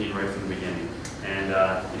of the thinking right from the beginning. And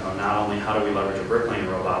not only how do we leverage a bricklaying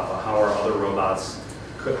robot, but how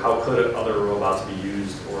could other robots be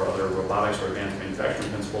used, or other robotics or advanced manufacturing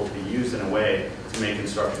principles be used in a way to make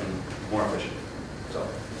construction more efficient. So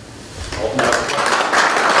I'll open that up.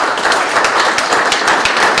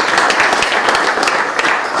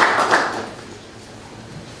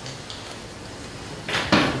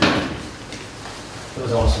 That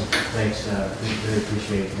was awesome. Thanks. really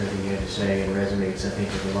appreciate everything you had to say, and resonates, I think,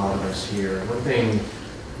 with a lot of us here. One thing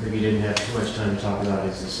maybe you didn't have too much time to talk about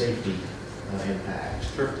is the safety impact.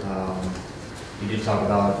 Sure. You did talk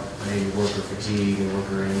about maybe worker fatigue and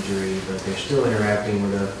worker injury, but they're still interacting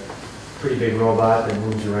with a pretty big robot that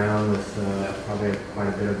moves around with probably quite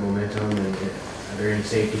a bit of momentum. And are there any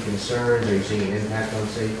safety concerns? Are you seeing an impact on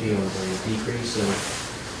safety, or a decrease of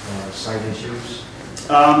site issues?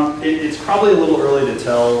 It's probably a little early to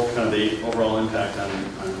tell kind of the overall impact on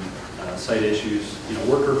site issues. You know,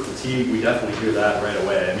 worker fatigue, we definitely hear that right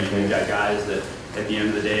away. I mean, we've got guys that at the end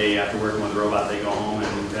of the day, after working with a robot, they go home,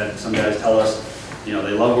 and we've had some guys tell us, you know,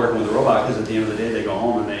 they love working with a robot because at the end of the day, they go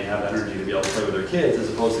home and they have energy to be able to play with their kids, as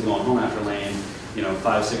opposed to going home after laying, you know,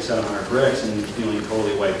 500, 600, 700 bricks and feeling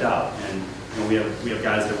totally wiped out. And you know, we have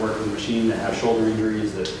guys that work with a machine that have shoulder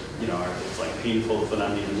injuries that, you know, it's like painful for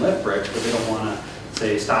them to even lift bricks, but they don't want to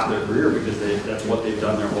say stop their career because that's what they've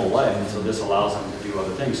done their whole life, and so this allows them to do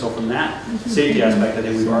other things. So from that safety aspect, I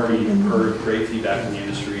think we've already heard great feedback from the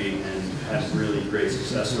industry and had really great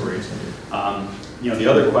success stories. You know, the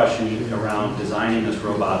other question around designing this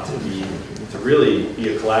robot to really be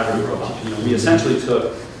a collaborative robot. You know, we essentially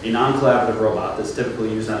took a non-collaborative robot that's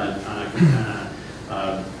typically used on a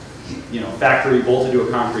you know, factory bolted to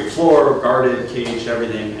a concrete floor, guarded, caged,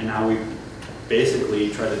 everything, and now we basically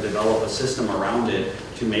try to develop a system around it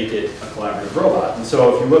to make it a collaborative robot. And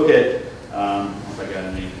so if you look at, I don't know if I got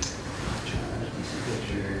any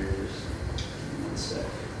pictures, one sec.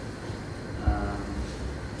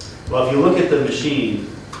 Well, if you look at the machine,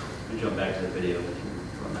 let me jump back to the video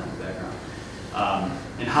from that in the background,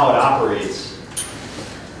 and how it operates,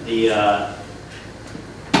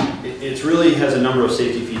 it really has a number of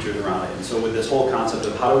safety features around it. And so with this whole concept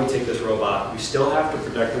of how do we take this robot, we still have to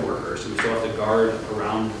protect the worker, so we still have to guard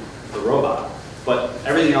around the robot, but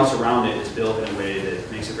everything else around it is built in a way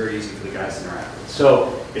that makes it very easy for the guys to interact with.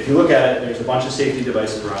 So if you look at it, there's a bunch of safety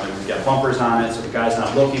devices around it. We've got bumpers on it, so the guy's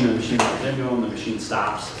not looking, the machine runs into him, the machine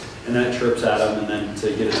stops, and then it chirps at him, and then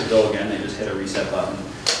to get it to go again, they just hit a reset button.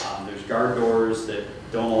 There's guard doors that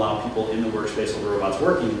don't allow people in the workspace while the robot's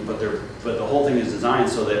working, but the whole thing is designed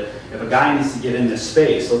so that if a guy needs to get in this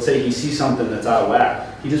space, let's say he sees something that's out of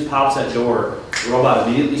whack, he just pops that door, the robot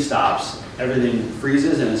immediately stops, everything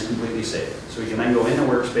freezes, and is completely safe. So he can then go in the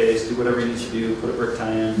workspace, do whatever he needs to do, put a brick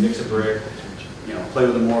tie in, fix a brick, you know, play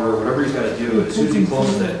with the mortar, whatever he's got to do. As soon as he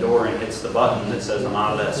closes that door and hits the button that says I'm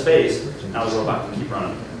out of that space, now the robot can keep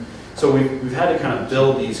running. So we've had to kind of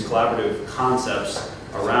build these collaborative concepts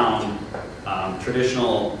around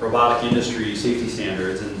traditional robotic industry safety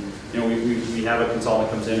standards, and you know, we have a consultant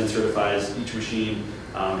that comes in and certifies each machine.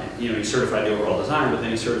 You know, he certified the overall design, but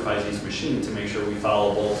then he certifies each machine to make sure we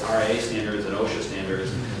follow both RIA standards and OSHA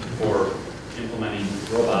standards for implementing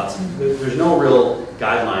robots. There's no real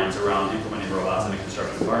guidelines around implementing robots in a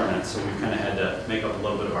construction environment, so we've kind of had to make up a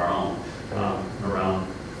little bit of our own around,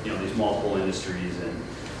 you know, these multiple industries and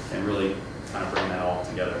really kind of bring that all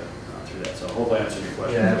together through that. So hopefully I answered your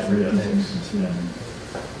question. Yeah, absolutely. Thanks. Yeah.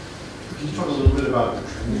 Can you talk a little bit about the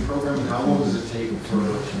training program? How long does it take for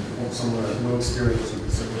someone with no experience in the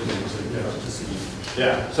civil to get up to speed?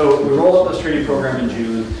 Yeah, so we rolled out this training program in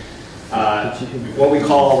June. What we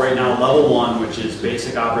call right now level 1, which is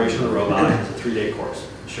basic operation of the robot, is a 3-day course.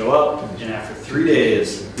 Show up, and after 3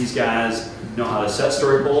 days, these guys know how to set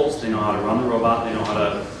story poles, they know how to run the robot, they know how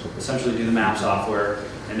to essentially do the map software,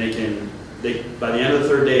 and by the end of the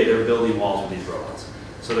 3rd day, they're building walls with these robots.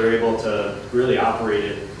 So they're able to really operate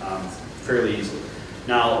it fairly easily.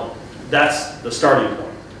 Now, that's the starting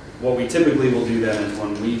point. What we typically will do then is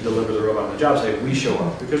when we deliver the robot on the job site, we show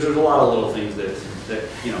up, because there's a lot of little things that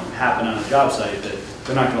you know, happen on a job site that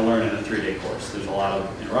they're not going to learn in a 3-day course. There's a lot of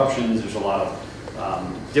interruptions, there's a lot of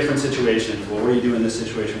different situations. Well, what do you do in this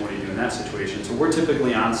situation? What do you do in that situation? So we're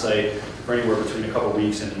typically on site for anywhere between a couple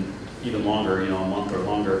weeks and even longer, you know, a month or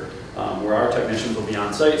longer, where our technicians will be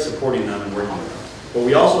on site supporting them and working with them. But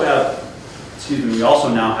we also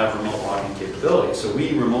now have remote logging capability. So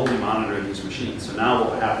we remotely monitor these machines. So now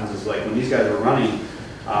what happens is, like, when these guys are running,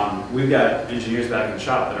 we've got engineers back in the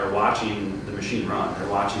shop that are watching the machine run. They're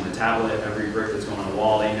watching the tablet, every brick that's going on the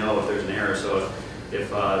wall. They know if there's an error. So if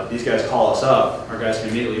these guys call us up, our guys can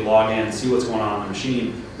immediately log in, see what's going on the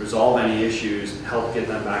machine, resolve any issues, help get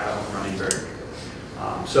them back up and running very quickly.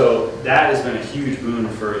 So that has been a huge boon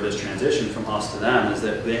for this transition from us to them, is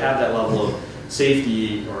that they have that level of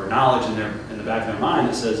safety or knowledge in the back of their mind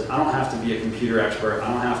that says, I don't have to be a computer expert,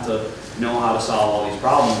 I don't have to know how to solve all these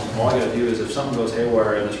problems. All I got to do is, if something goes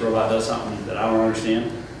haywire and this robot does something that I don't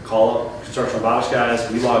understand, call up Construction Robotics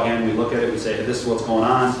guys, we log in, we look at it, we say, hey, this is what's going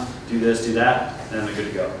on, do this, do that, and then they're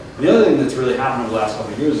good to go. And the other thing that's really happened over the last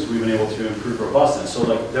couple of years is we've been able to improve robustness. So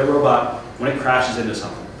like their robot, when it crashes into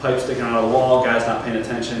something, pipe sticking out of the wall, guy's not paying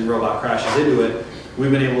attention, robot crashes into it,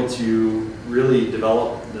 we've been able to really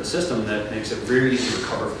develop the system that makes it very easy to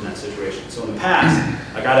recover from that situation. So in the past,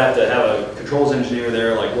 like I'd have to have a controls engineer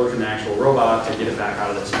there, like working the actual robot to get it back out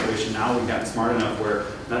of that situation. Now we've gotten smart enough where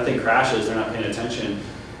that thing crashes, they're not paying attention.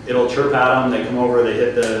 It'll chirp at them, they come over, they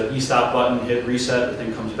hit the e-stop button, hit reset, the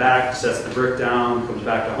thing comes back, sets the brick down, comes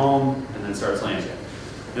back to home, and then starts laying again.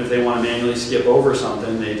 And if they want to manually skip over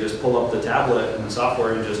something, they just pull up the tablet and the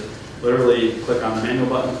software and just literally click on the manual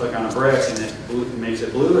button, click on a brick, and it makes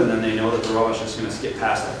it blue, and then they know that the robot's just going to skip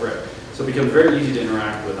past that brick. So it becomes very easy to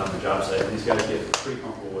interact with on the job site, and these guys get pretty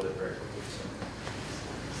comfortable with it very quickly. So,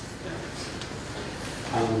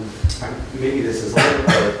 yeah. Maybe this is a little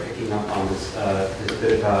bit picking up on this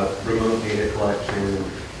bit about remote data collection.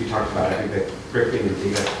 You talked about, I think, the bricklaying and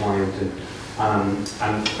data point, and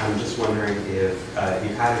I'm just wondering if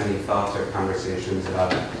you've had any thoughts or conversations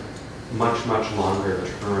about much longer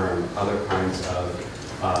term, other kinds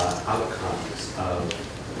of outcomes of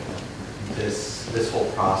this whole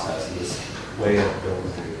process, this way of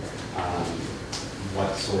building.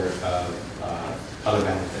 What sort of other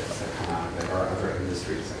benefits that come out of it, or other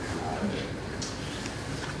industries that come out of it?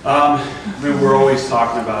 I mean, we're always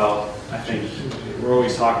talking about. I think we're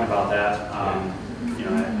always talking about that. You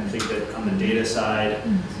know, I think that on the data side,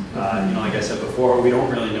 you know, like I said before, we don't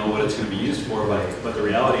really know what it's going to be used for, but the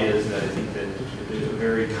reality is that I think that there's a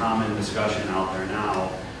very common discussion out there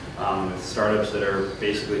now with startups that are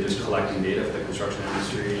basically just collecting data for the construction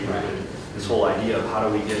industry. Right. This whole idea of how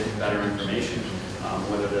do we get better information,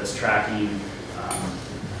 whether that's tracking,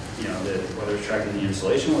 you know, whether it's tracking the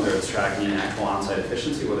installation, whether it's tracking actual on-site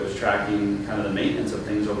efficiency, whether it's tracking kind of the maintenance of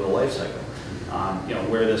things over the life cycle. You know,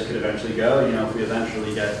 where this could eventually go, you know, if we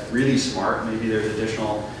eventually get really smart, maybe there's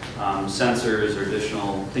additional sensors or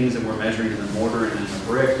additional things that we're measuring in the mortar and in the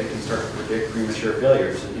brick that can start to predict premature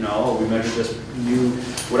failures. And, you know, oh, we measured this new,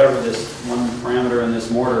 whatever this one parameter in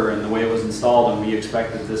this mortar and the way it was installed, and we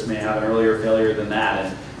expect that this may have an earlier failure than that,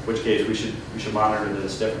 in which case we should monitor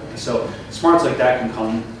this differently. So smarts like that can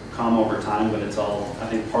come over time, but it's all, I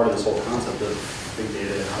think, part of this whole concept of big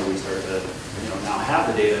data and how we start to, you know, now have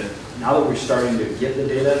the data. Now that we're starting to get the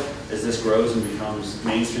data, as this grows and becomes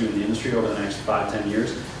mainstream in the industry over the next 5-10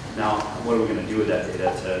 years, now what are we going to do with that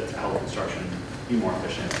data to help construction be more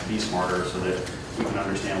efficient, be smarter, so that we can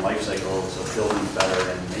understand life cycles of buildings better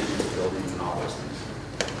and maintenance of buildings and all those things.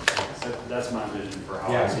 So that's my vision for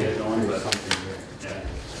how I see it going. But yeah.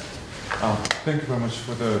 Thank you very much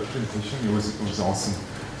for the presentation. It was awesome.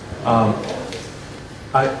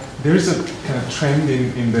 There's a kind of trend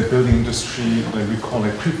in the building industry, like we call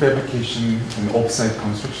it prefabrication and off-site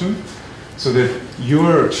construction, so that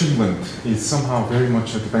your achievement is somehow very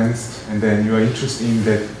much advanced, and then you are interested in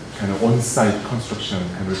that kind of on-site construction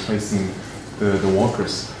and replacing the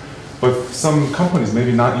workers. But some companies,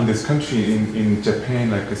 maybe not in this country, in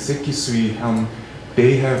Japan, like Sekisui Helm,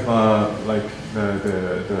 they have like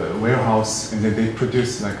the warehouse, and then they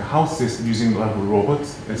produce like houses using like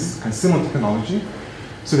robots. It's kind of similar technology.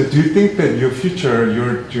 So do you think that your future,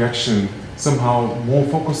 your direction, somehow more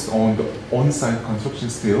focused on the on-site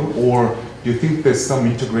construction still, or do you think there's some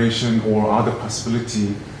integration or other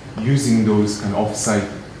possibility using those kind of off-site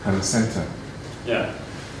kind of center? Yeah,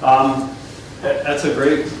 that's a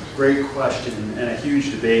great question and a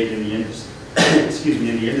huge debate in the industry. Excuse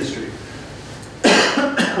me, in the industry.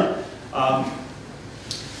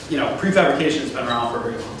 You know, prefabrication has been around for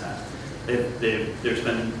a very long time. There's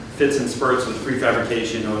been fits and spurts with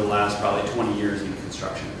prefabrication over the last probably 20 years in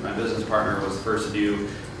construction. My business partner was the first to do,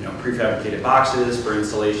 you know, prefabricated boxes for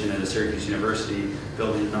installation at a Syracuse University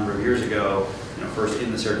building a number of years ago. You know, first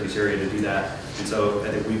in the Syracuse area to do that. And so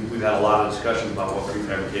I think we've had a lot of discussions about what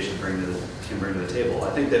prefabrication can bring to the table.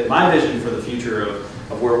 I think that my vision for the future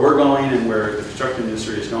of where we're going and where the construction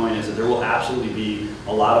industry is going is that there will absolutely be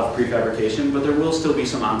a lot of prefabrication, but there will still be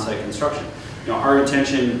some on-site construction. You know, our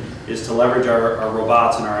intention is to leverage our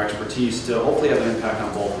robots and our expertise to hopefully have an impact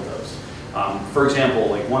on both of those. For example,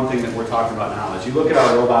 like one thing that we're talking about now is you look at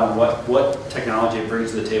our robot and what technology it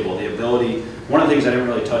brings to the table, the ability. One of the things I didn't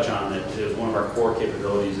really touch on that is one of our core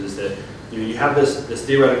capabilities is that you have this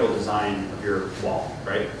theoretical design of your wall,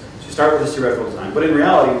 right? So you start with this theoretical design, but in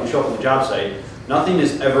reality, when you show up on the job site, nothing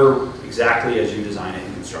is ever exactly as you design it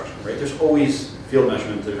in construction, right? There's always field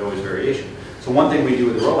measurement, there's always variation. So one thing we do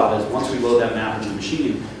with the robot is once we load that map into the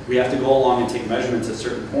machine, we have to go along and take measurements at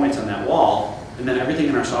certain points on that wall, and then everything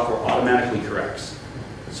in our software automatically corrects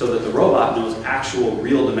so that the robot knows actual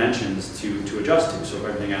real dimensions to adjust to. So if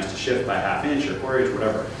everything has to shift by ½ inch or 1/4 inch,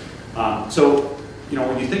 whatever. So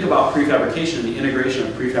when you think about prefabrication and the integration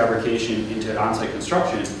of prefabrication into on-site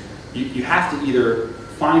construction, you have to either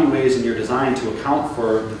find ways in your design to account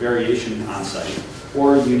for the variation on-site,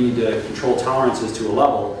 or you need to control tolerances to a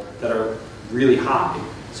level that are really high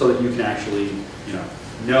so that you can actually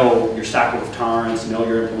know your stack of tolerance, know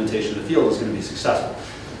your implementation in the field is going to be successful.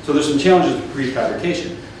 So there's some challenges with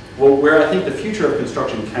prefabrication. Well, where I think the future of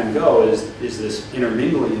construction can go is this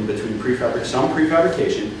intermingling between some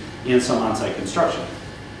prefabrication and some on-site construction.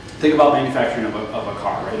 Think about manufacturing of a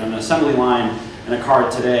car, right? On an assembly line in a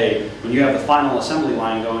car today, when you have the final assembly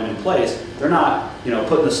line going in place, they're not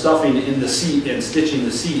putting the stuffing in the seat and stitching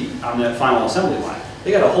the seat on that final assembly line.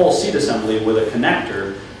 They got a whole seat assembly with a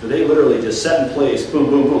connector that they literally just set in place, boom,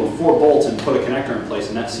 boom, boom, 4 bolts and put a connector in place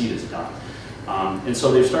and that seat is done. And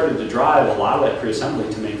so they've started to drive a lot of that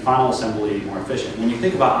pre-assembly to make final assembly more efficient. When you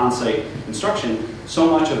think about on-site construction, so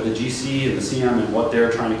much of the GC and the S.A.M and what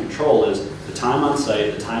they're trying to control is the time on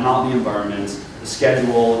site, the time out in the environments, the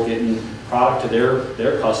schedule, getting product to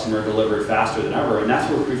their customer delivered faster than ever, and that's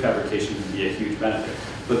where prefabrication can be a huge benefit.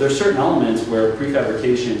 But there's certain elements where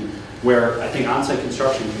prefabrication, where I think on-site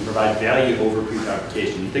construction can provide value over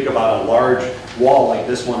prefabrication. You think about a large wall like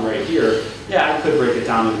this one right here, yeah, I could break it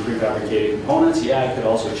down into prefabricated components. Yeah, I could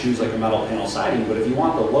also choose like a metal panel siding, but if you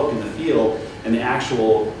want the look and the feel and the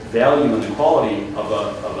actual value and the quality of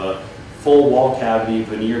a full wall cavity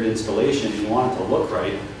veneered installation, and you want it to look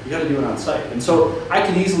right, you got to do it on site. And so I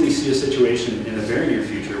can easily see a situation in the very near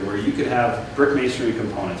future where you could have brick masonry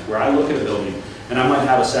components, where I look at a building and I might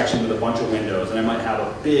have a section with a bunch of windows, and I might have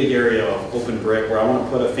a big area of open brick where I want to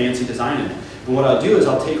put a fancy design in it. And what I'll do is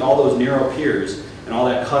I'll take all those narrow piers and all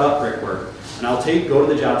that cut up brickwork, and I'll go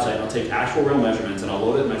to the job site and I'll take actual real measurements and I'll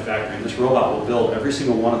load it in my factory, and this robot will build every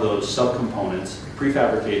single one of those subcomponents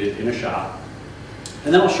prefabricated in a shop.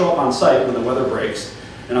 And then I'll show up on site when the weather breaks,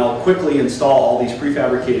 and I'll quickly install all these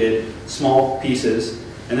prefabricated small pieces,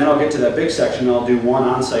 and then I'll get to that big section and I'll do one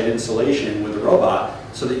on-site installation with the robot,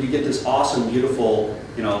 so that you get this awesome, beautiful,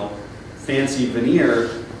 fancy veneer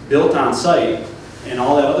built on site, and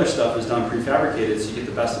all that other stuff is done prefabricated, so you get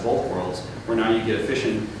the best of both worlds, where now you get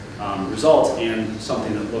efficient results and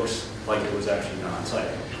something that looks like it was actually done on site.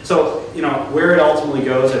 So, where it ultimately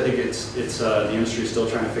goes, I think it's the industry is still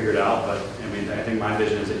trying to figure it out, but I think my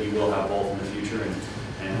vision is that you will have both in the future,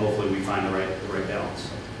 and hopefully we find the right balance.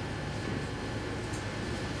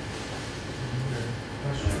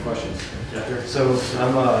 Any questions? Yeah. So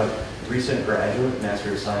I'm a recent graduate,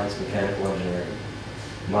 Master of Science, Mechanical Engineering.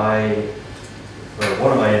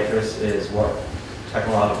 One of my interests is what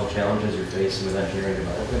technological challenges you're facing with engineering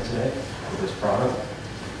development today with this product,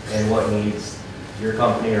 and what needs your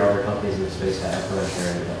company or other companies in the space have for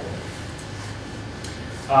engineering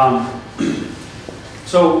development.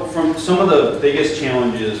 So from some of the biggest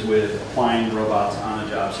challenges with applying robots on a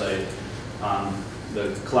job site,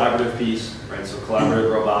 the collaborative piece, right? So collaborative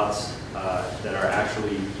robots that are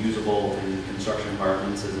actually usable in construction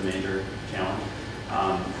environments is a major challenge.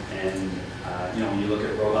 When you look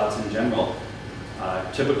at robots in general,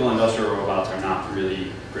 typical industrial robots are not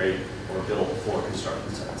really great or built for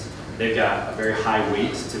construction sites. They've got a very high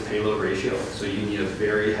weight to payload ratio, so you need a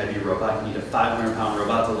very heavy robot. You need a 500-pound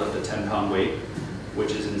robot to lift a 10-pound weight,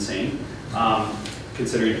 which is insane.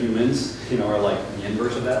 Considering humans, are like the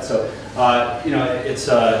inverse of that. So, it's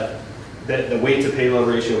the weight to payload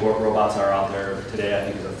ratio of what robots are out there today, I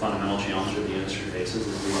think, is a fundamental challenge that the industry faces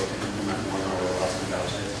as we look to implement more and more robots on job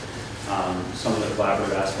sites. Some of the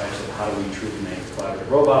collaborative aspects of how do we truly make a collaborative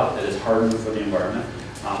robot that is hardened for the environment.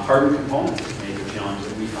 Hardened components is a major challenge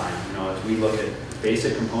that we find. As we look at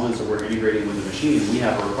basic components that we're integrating with the machine, we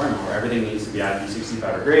have a requirement where everything needs to be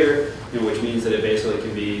IP65 or greater, which means that it basically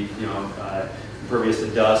can be, impervious to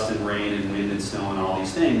dust and rain and wind and snow and all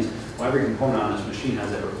these things. Well, every component on this machine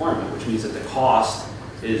has that requirement, which means that the cost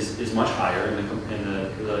is much higher, and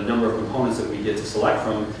the number of components that we get to select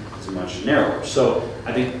from is much narrower. So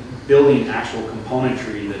I think building actual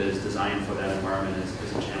componentry that is designed for that environment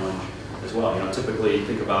is a challenge as well. Typically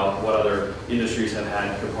think about what other industries have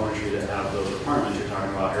had componentry that have those requirements. You're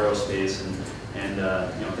talking about aerospace and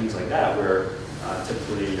things like that, where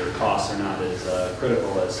typically your costs are not as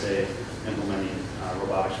critical as, say, implementing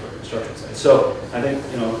robotics for construction sites. So I think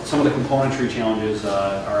some of the componentry challenges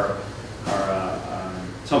are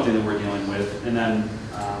something that we're dealing with, and then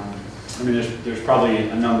there's probably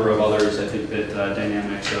a number of others. I think that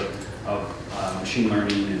dynamics of machine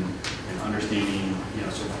learning and understanding,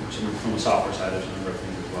 so from the software side, there's a number of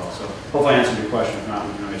things as well. So hopefully I answered your question. If not,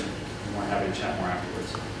 we can always be more happy to chat more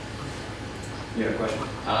afterwards. You had a question?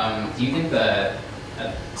 Do you think that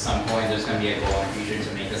at some point there's going to be a goal in the future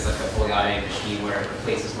to make this like a fully automated machine where it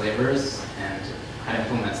replaces laborers? And kind of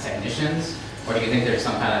implements technicians, or do you think there's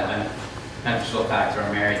some kind of beneficial factor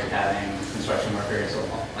or merit to having construction workers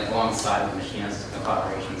like alongside the machinists from a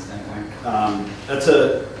collaboration standpoint? That's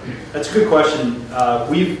a good question.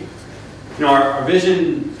 Our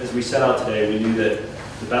vision as we set out today, we knew that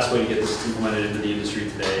the best way to get this implemented into the industry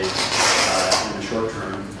today in the short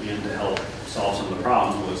term and to help solve some of the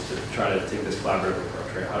problems was to try to take this collaborative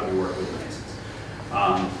approach, right? How do we work with the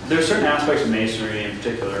masons? There are certain aspects of masonry in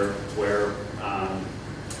particular where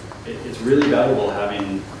it's really valuable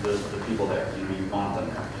having the people there. You want them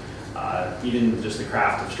there. Even just the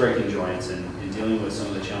craft of striking joints and dealing with some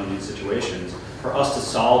of the challenging situations. For us to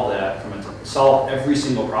solve that, solve every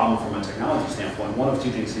single problem from a technology standpoint, one of two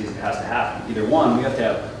things has to happen. Either one, we have to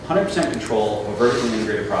have 100% control of a vertically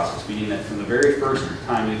integrated process, meaning that from the very first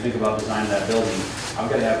time you think about designing that building, I've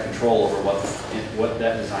got to have control over what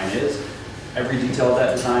that design is. Every detail of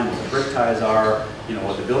that design, what the brick ties are,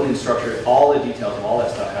 what the building structure, all the details of all that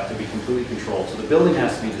stuff have to be completely controlled. So the building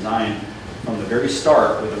has to be designed from the very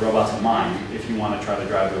start with the robots in mind if you want to try to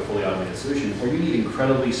drive to a fully automated solution, or you need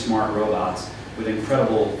incredibly smart robots with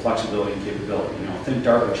incredible flexibility and capability. Think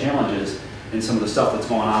darker challenges in some of the stuff that's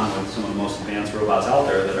going on with some of the most advanced robots out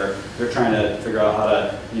there that they're trying to figure out how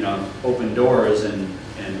to open doors and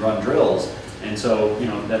run drills. And so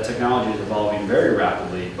that technology is evolving very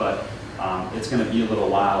rapidly, but it's going to be a little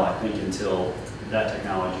while, I think, until that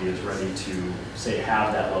technology is ready to, say,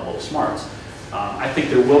 have that level of smarts. I think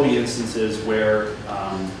there will be instances where,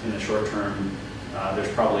 in the short term,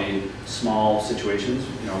 there's probably small situations,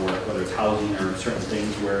 whether it's housing or certain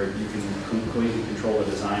things where you can completely control the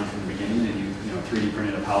design from the beginning, and you 3D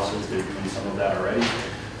printed of houses, they're doing some of that already.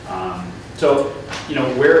 So,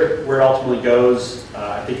 where it ultimately goes,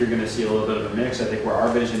 I think you're going to see a little bit of a mix. I think where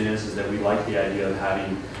our vision is that we like the idea of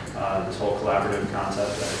having this whole collaborative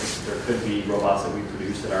concept. I think there could be robots that we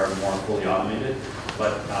produce that are more fully automated,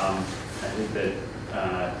 but I think that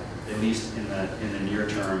at least in the near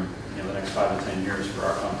term, the next 5 to 10 years for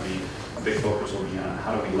our company, a big focus will be on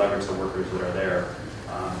how do we leverage the workers that are there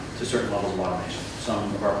to certain levels of automation.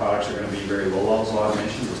 Some of our products are going to be very low levels of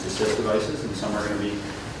automation, just assist devices, and some are going to be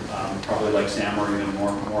probably like S.A.M or even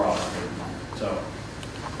more automated. So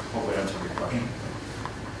hopefully that answers your question.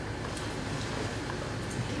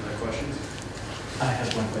 Any other questions? I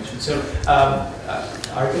have one question. So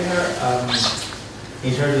are there,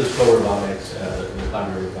 in terms of the flow robotics, the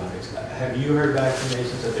collaborative robotics, have you heard back from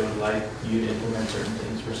Masons that they would like you to implement certain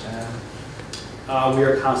things for S.A.M? We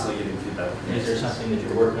are constantly getting feedback. Is there something that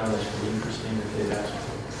you're working on that's really interesting that they've asked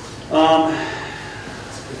for?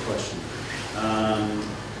 That's a good question.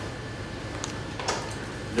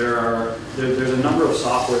 There's a number of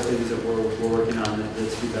software things that we're working on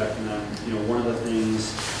that's feedback from them. One of the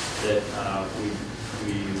things that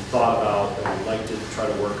we thought about that we'd like to try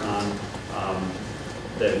to work on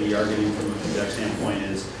that we are getting from a feedback standpoint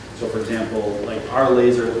is, so for example, like our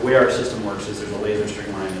laser, the way our system works is there's a laser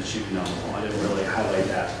string line that's shooting down the wall. I didn't really highlight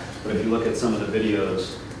that, but if you look at some of the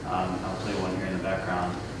videos, I'll play one here in the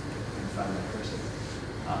background. I can find my cursor.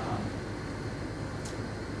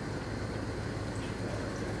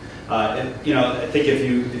 I think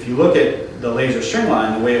if you look at the laser string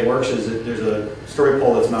line, the way it works is that there's a story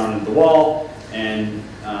pole that's mounted to the wall, and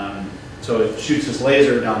so it shoots this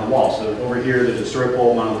laser down the wall. So over here, there's a story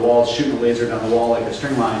pole mounted to the wall, it's shooting a laser down the wall like a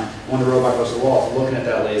string line. When the robot goes to the wall, it's looking at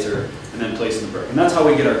that laser and then placing the brick. And that's how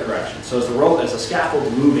we get our correction. So as the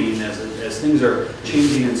scaffold's moving, as things are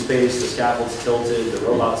changing in space, the scaffold's tilted, the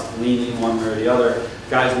robot's leaning one way or the other,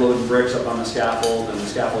 guys loading bricks up on the scaffold, and the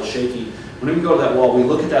scaffold's shaking. When we go to that wall, we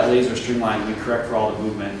look at that laser string line and we correct for all the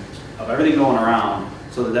movement of everything going around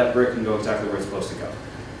so that that brick can go exactly where it's supposed to go.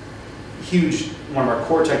 Huge, one of our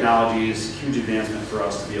core technologies, huge advancement for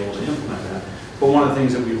us to be able to implement that. But one of the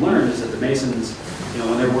things that we've learned is that the masons,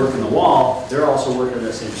 when they're working the wall, they're also working in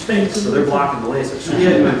that same space, so they're blocking the laser. So we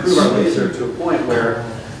had to improve our laser to a point where,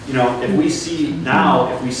 if we see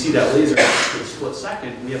that laser for a split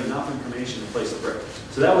second, we have enough information to place the brick.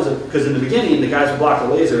 So that was because in the beginning, the guys would block the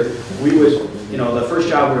laser. We would, the first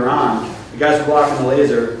job we were on, the guys were blocking the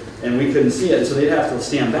laser, and we couldn't see it, and so they'd have to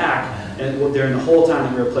stand back. And during the whole time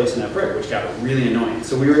that we were placing that brick, which got really annoying.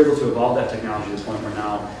 So we were able to evolve that technology to the point where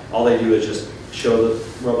now all they do is just show the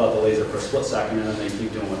robot the laser for a split second, and then they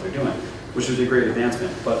keep doing what they're doing, which was a great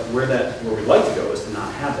advancement. But where we'd like to go is to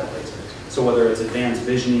not have that laser. So whether it's advanced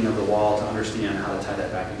visioning of the wall to understand how to tie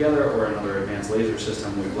that back together, or another advanced laser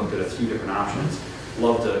system, we've looked at a few different options.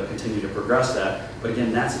 Love to continue to progress that. But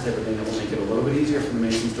again, that's the type of thing that will make it a little bit easier for the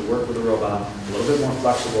masons to work with the robot, a little bit more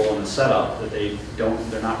flexible in the setup, that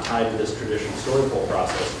they're not tied to this traditional story pole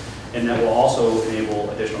process. And that will also enable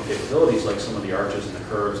additional capabilities like some of the arches and the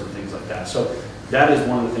curves and things like that. So that is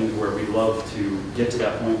one of the things where we love to get to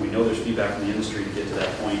that point. We know there's feedback from the industry to get to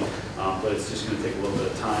that point, but it's just going to take a little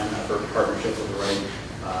bit of time, effort, partnership with the right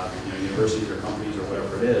universities or companies or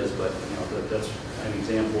whatever it is. But that's an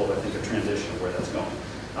example of, I think, a transition of where that's going.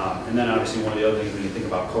 And then obviously one of the other things when you think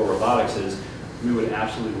about co-robotics is we would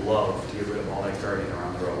absolutely love to get rid of all that guarding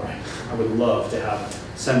around the robot. I would love to have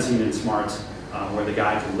sensing and smarts where the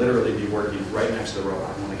guy can literally be working right next to the robot.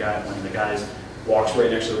 When the guy walks right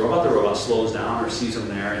next to the robot slows down or sees him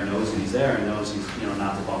there and knows he's there and knows he's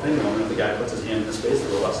not to bump into him. And if the guy puts his hand in the space, the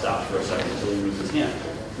robot stops for a second until he moves his hand.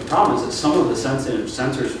 The problem is that some of the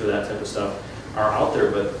sensors for that type of stuff are out there,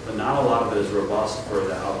 but not a lot of it is robust for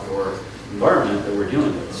the outdoor environment that we're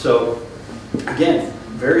dealing with. So again,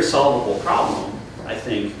 very solvable problem, I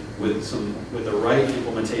think, with the right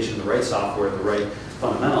implementation, the right software, the right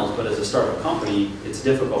fundamentals. But as a startup company, it's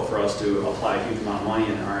difficult for us to apply a huge amount of money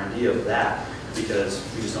in R&D of that because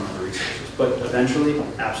we just don't have the resources. But eventually,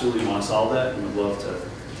 absolutely want to solve that, and would love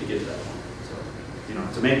to get to that point.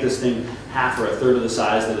 So, to make this thing half or a third of the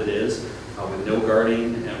size that it is, with no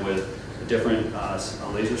guarding and with a different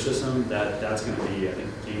laser system, that's going to be, I think,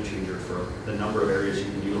 a game changer for the number of areas you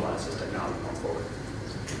can utilize this technology going forward.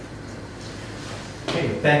 Okay,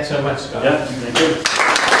 thanks so much, Scott. Yeah, thank you.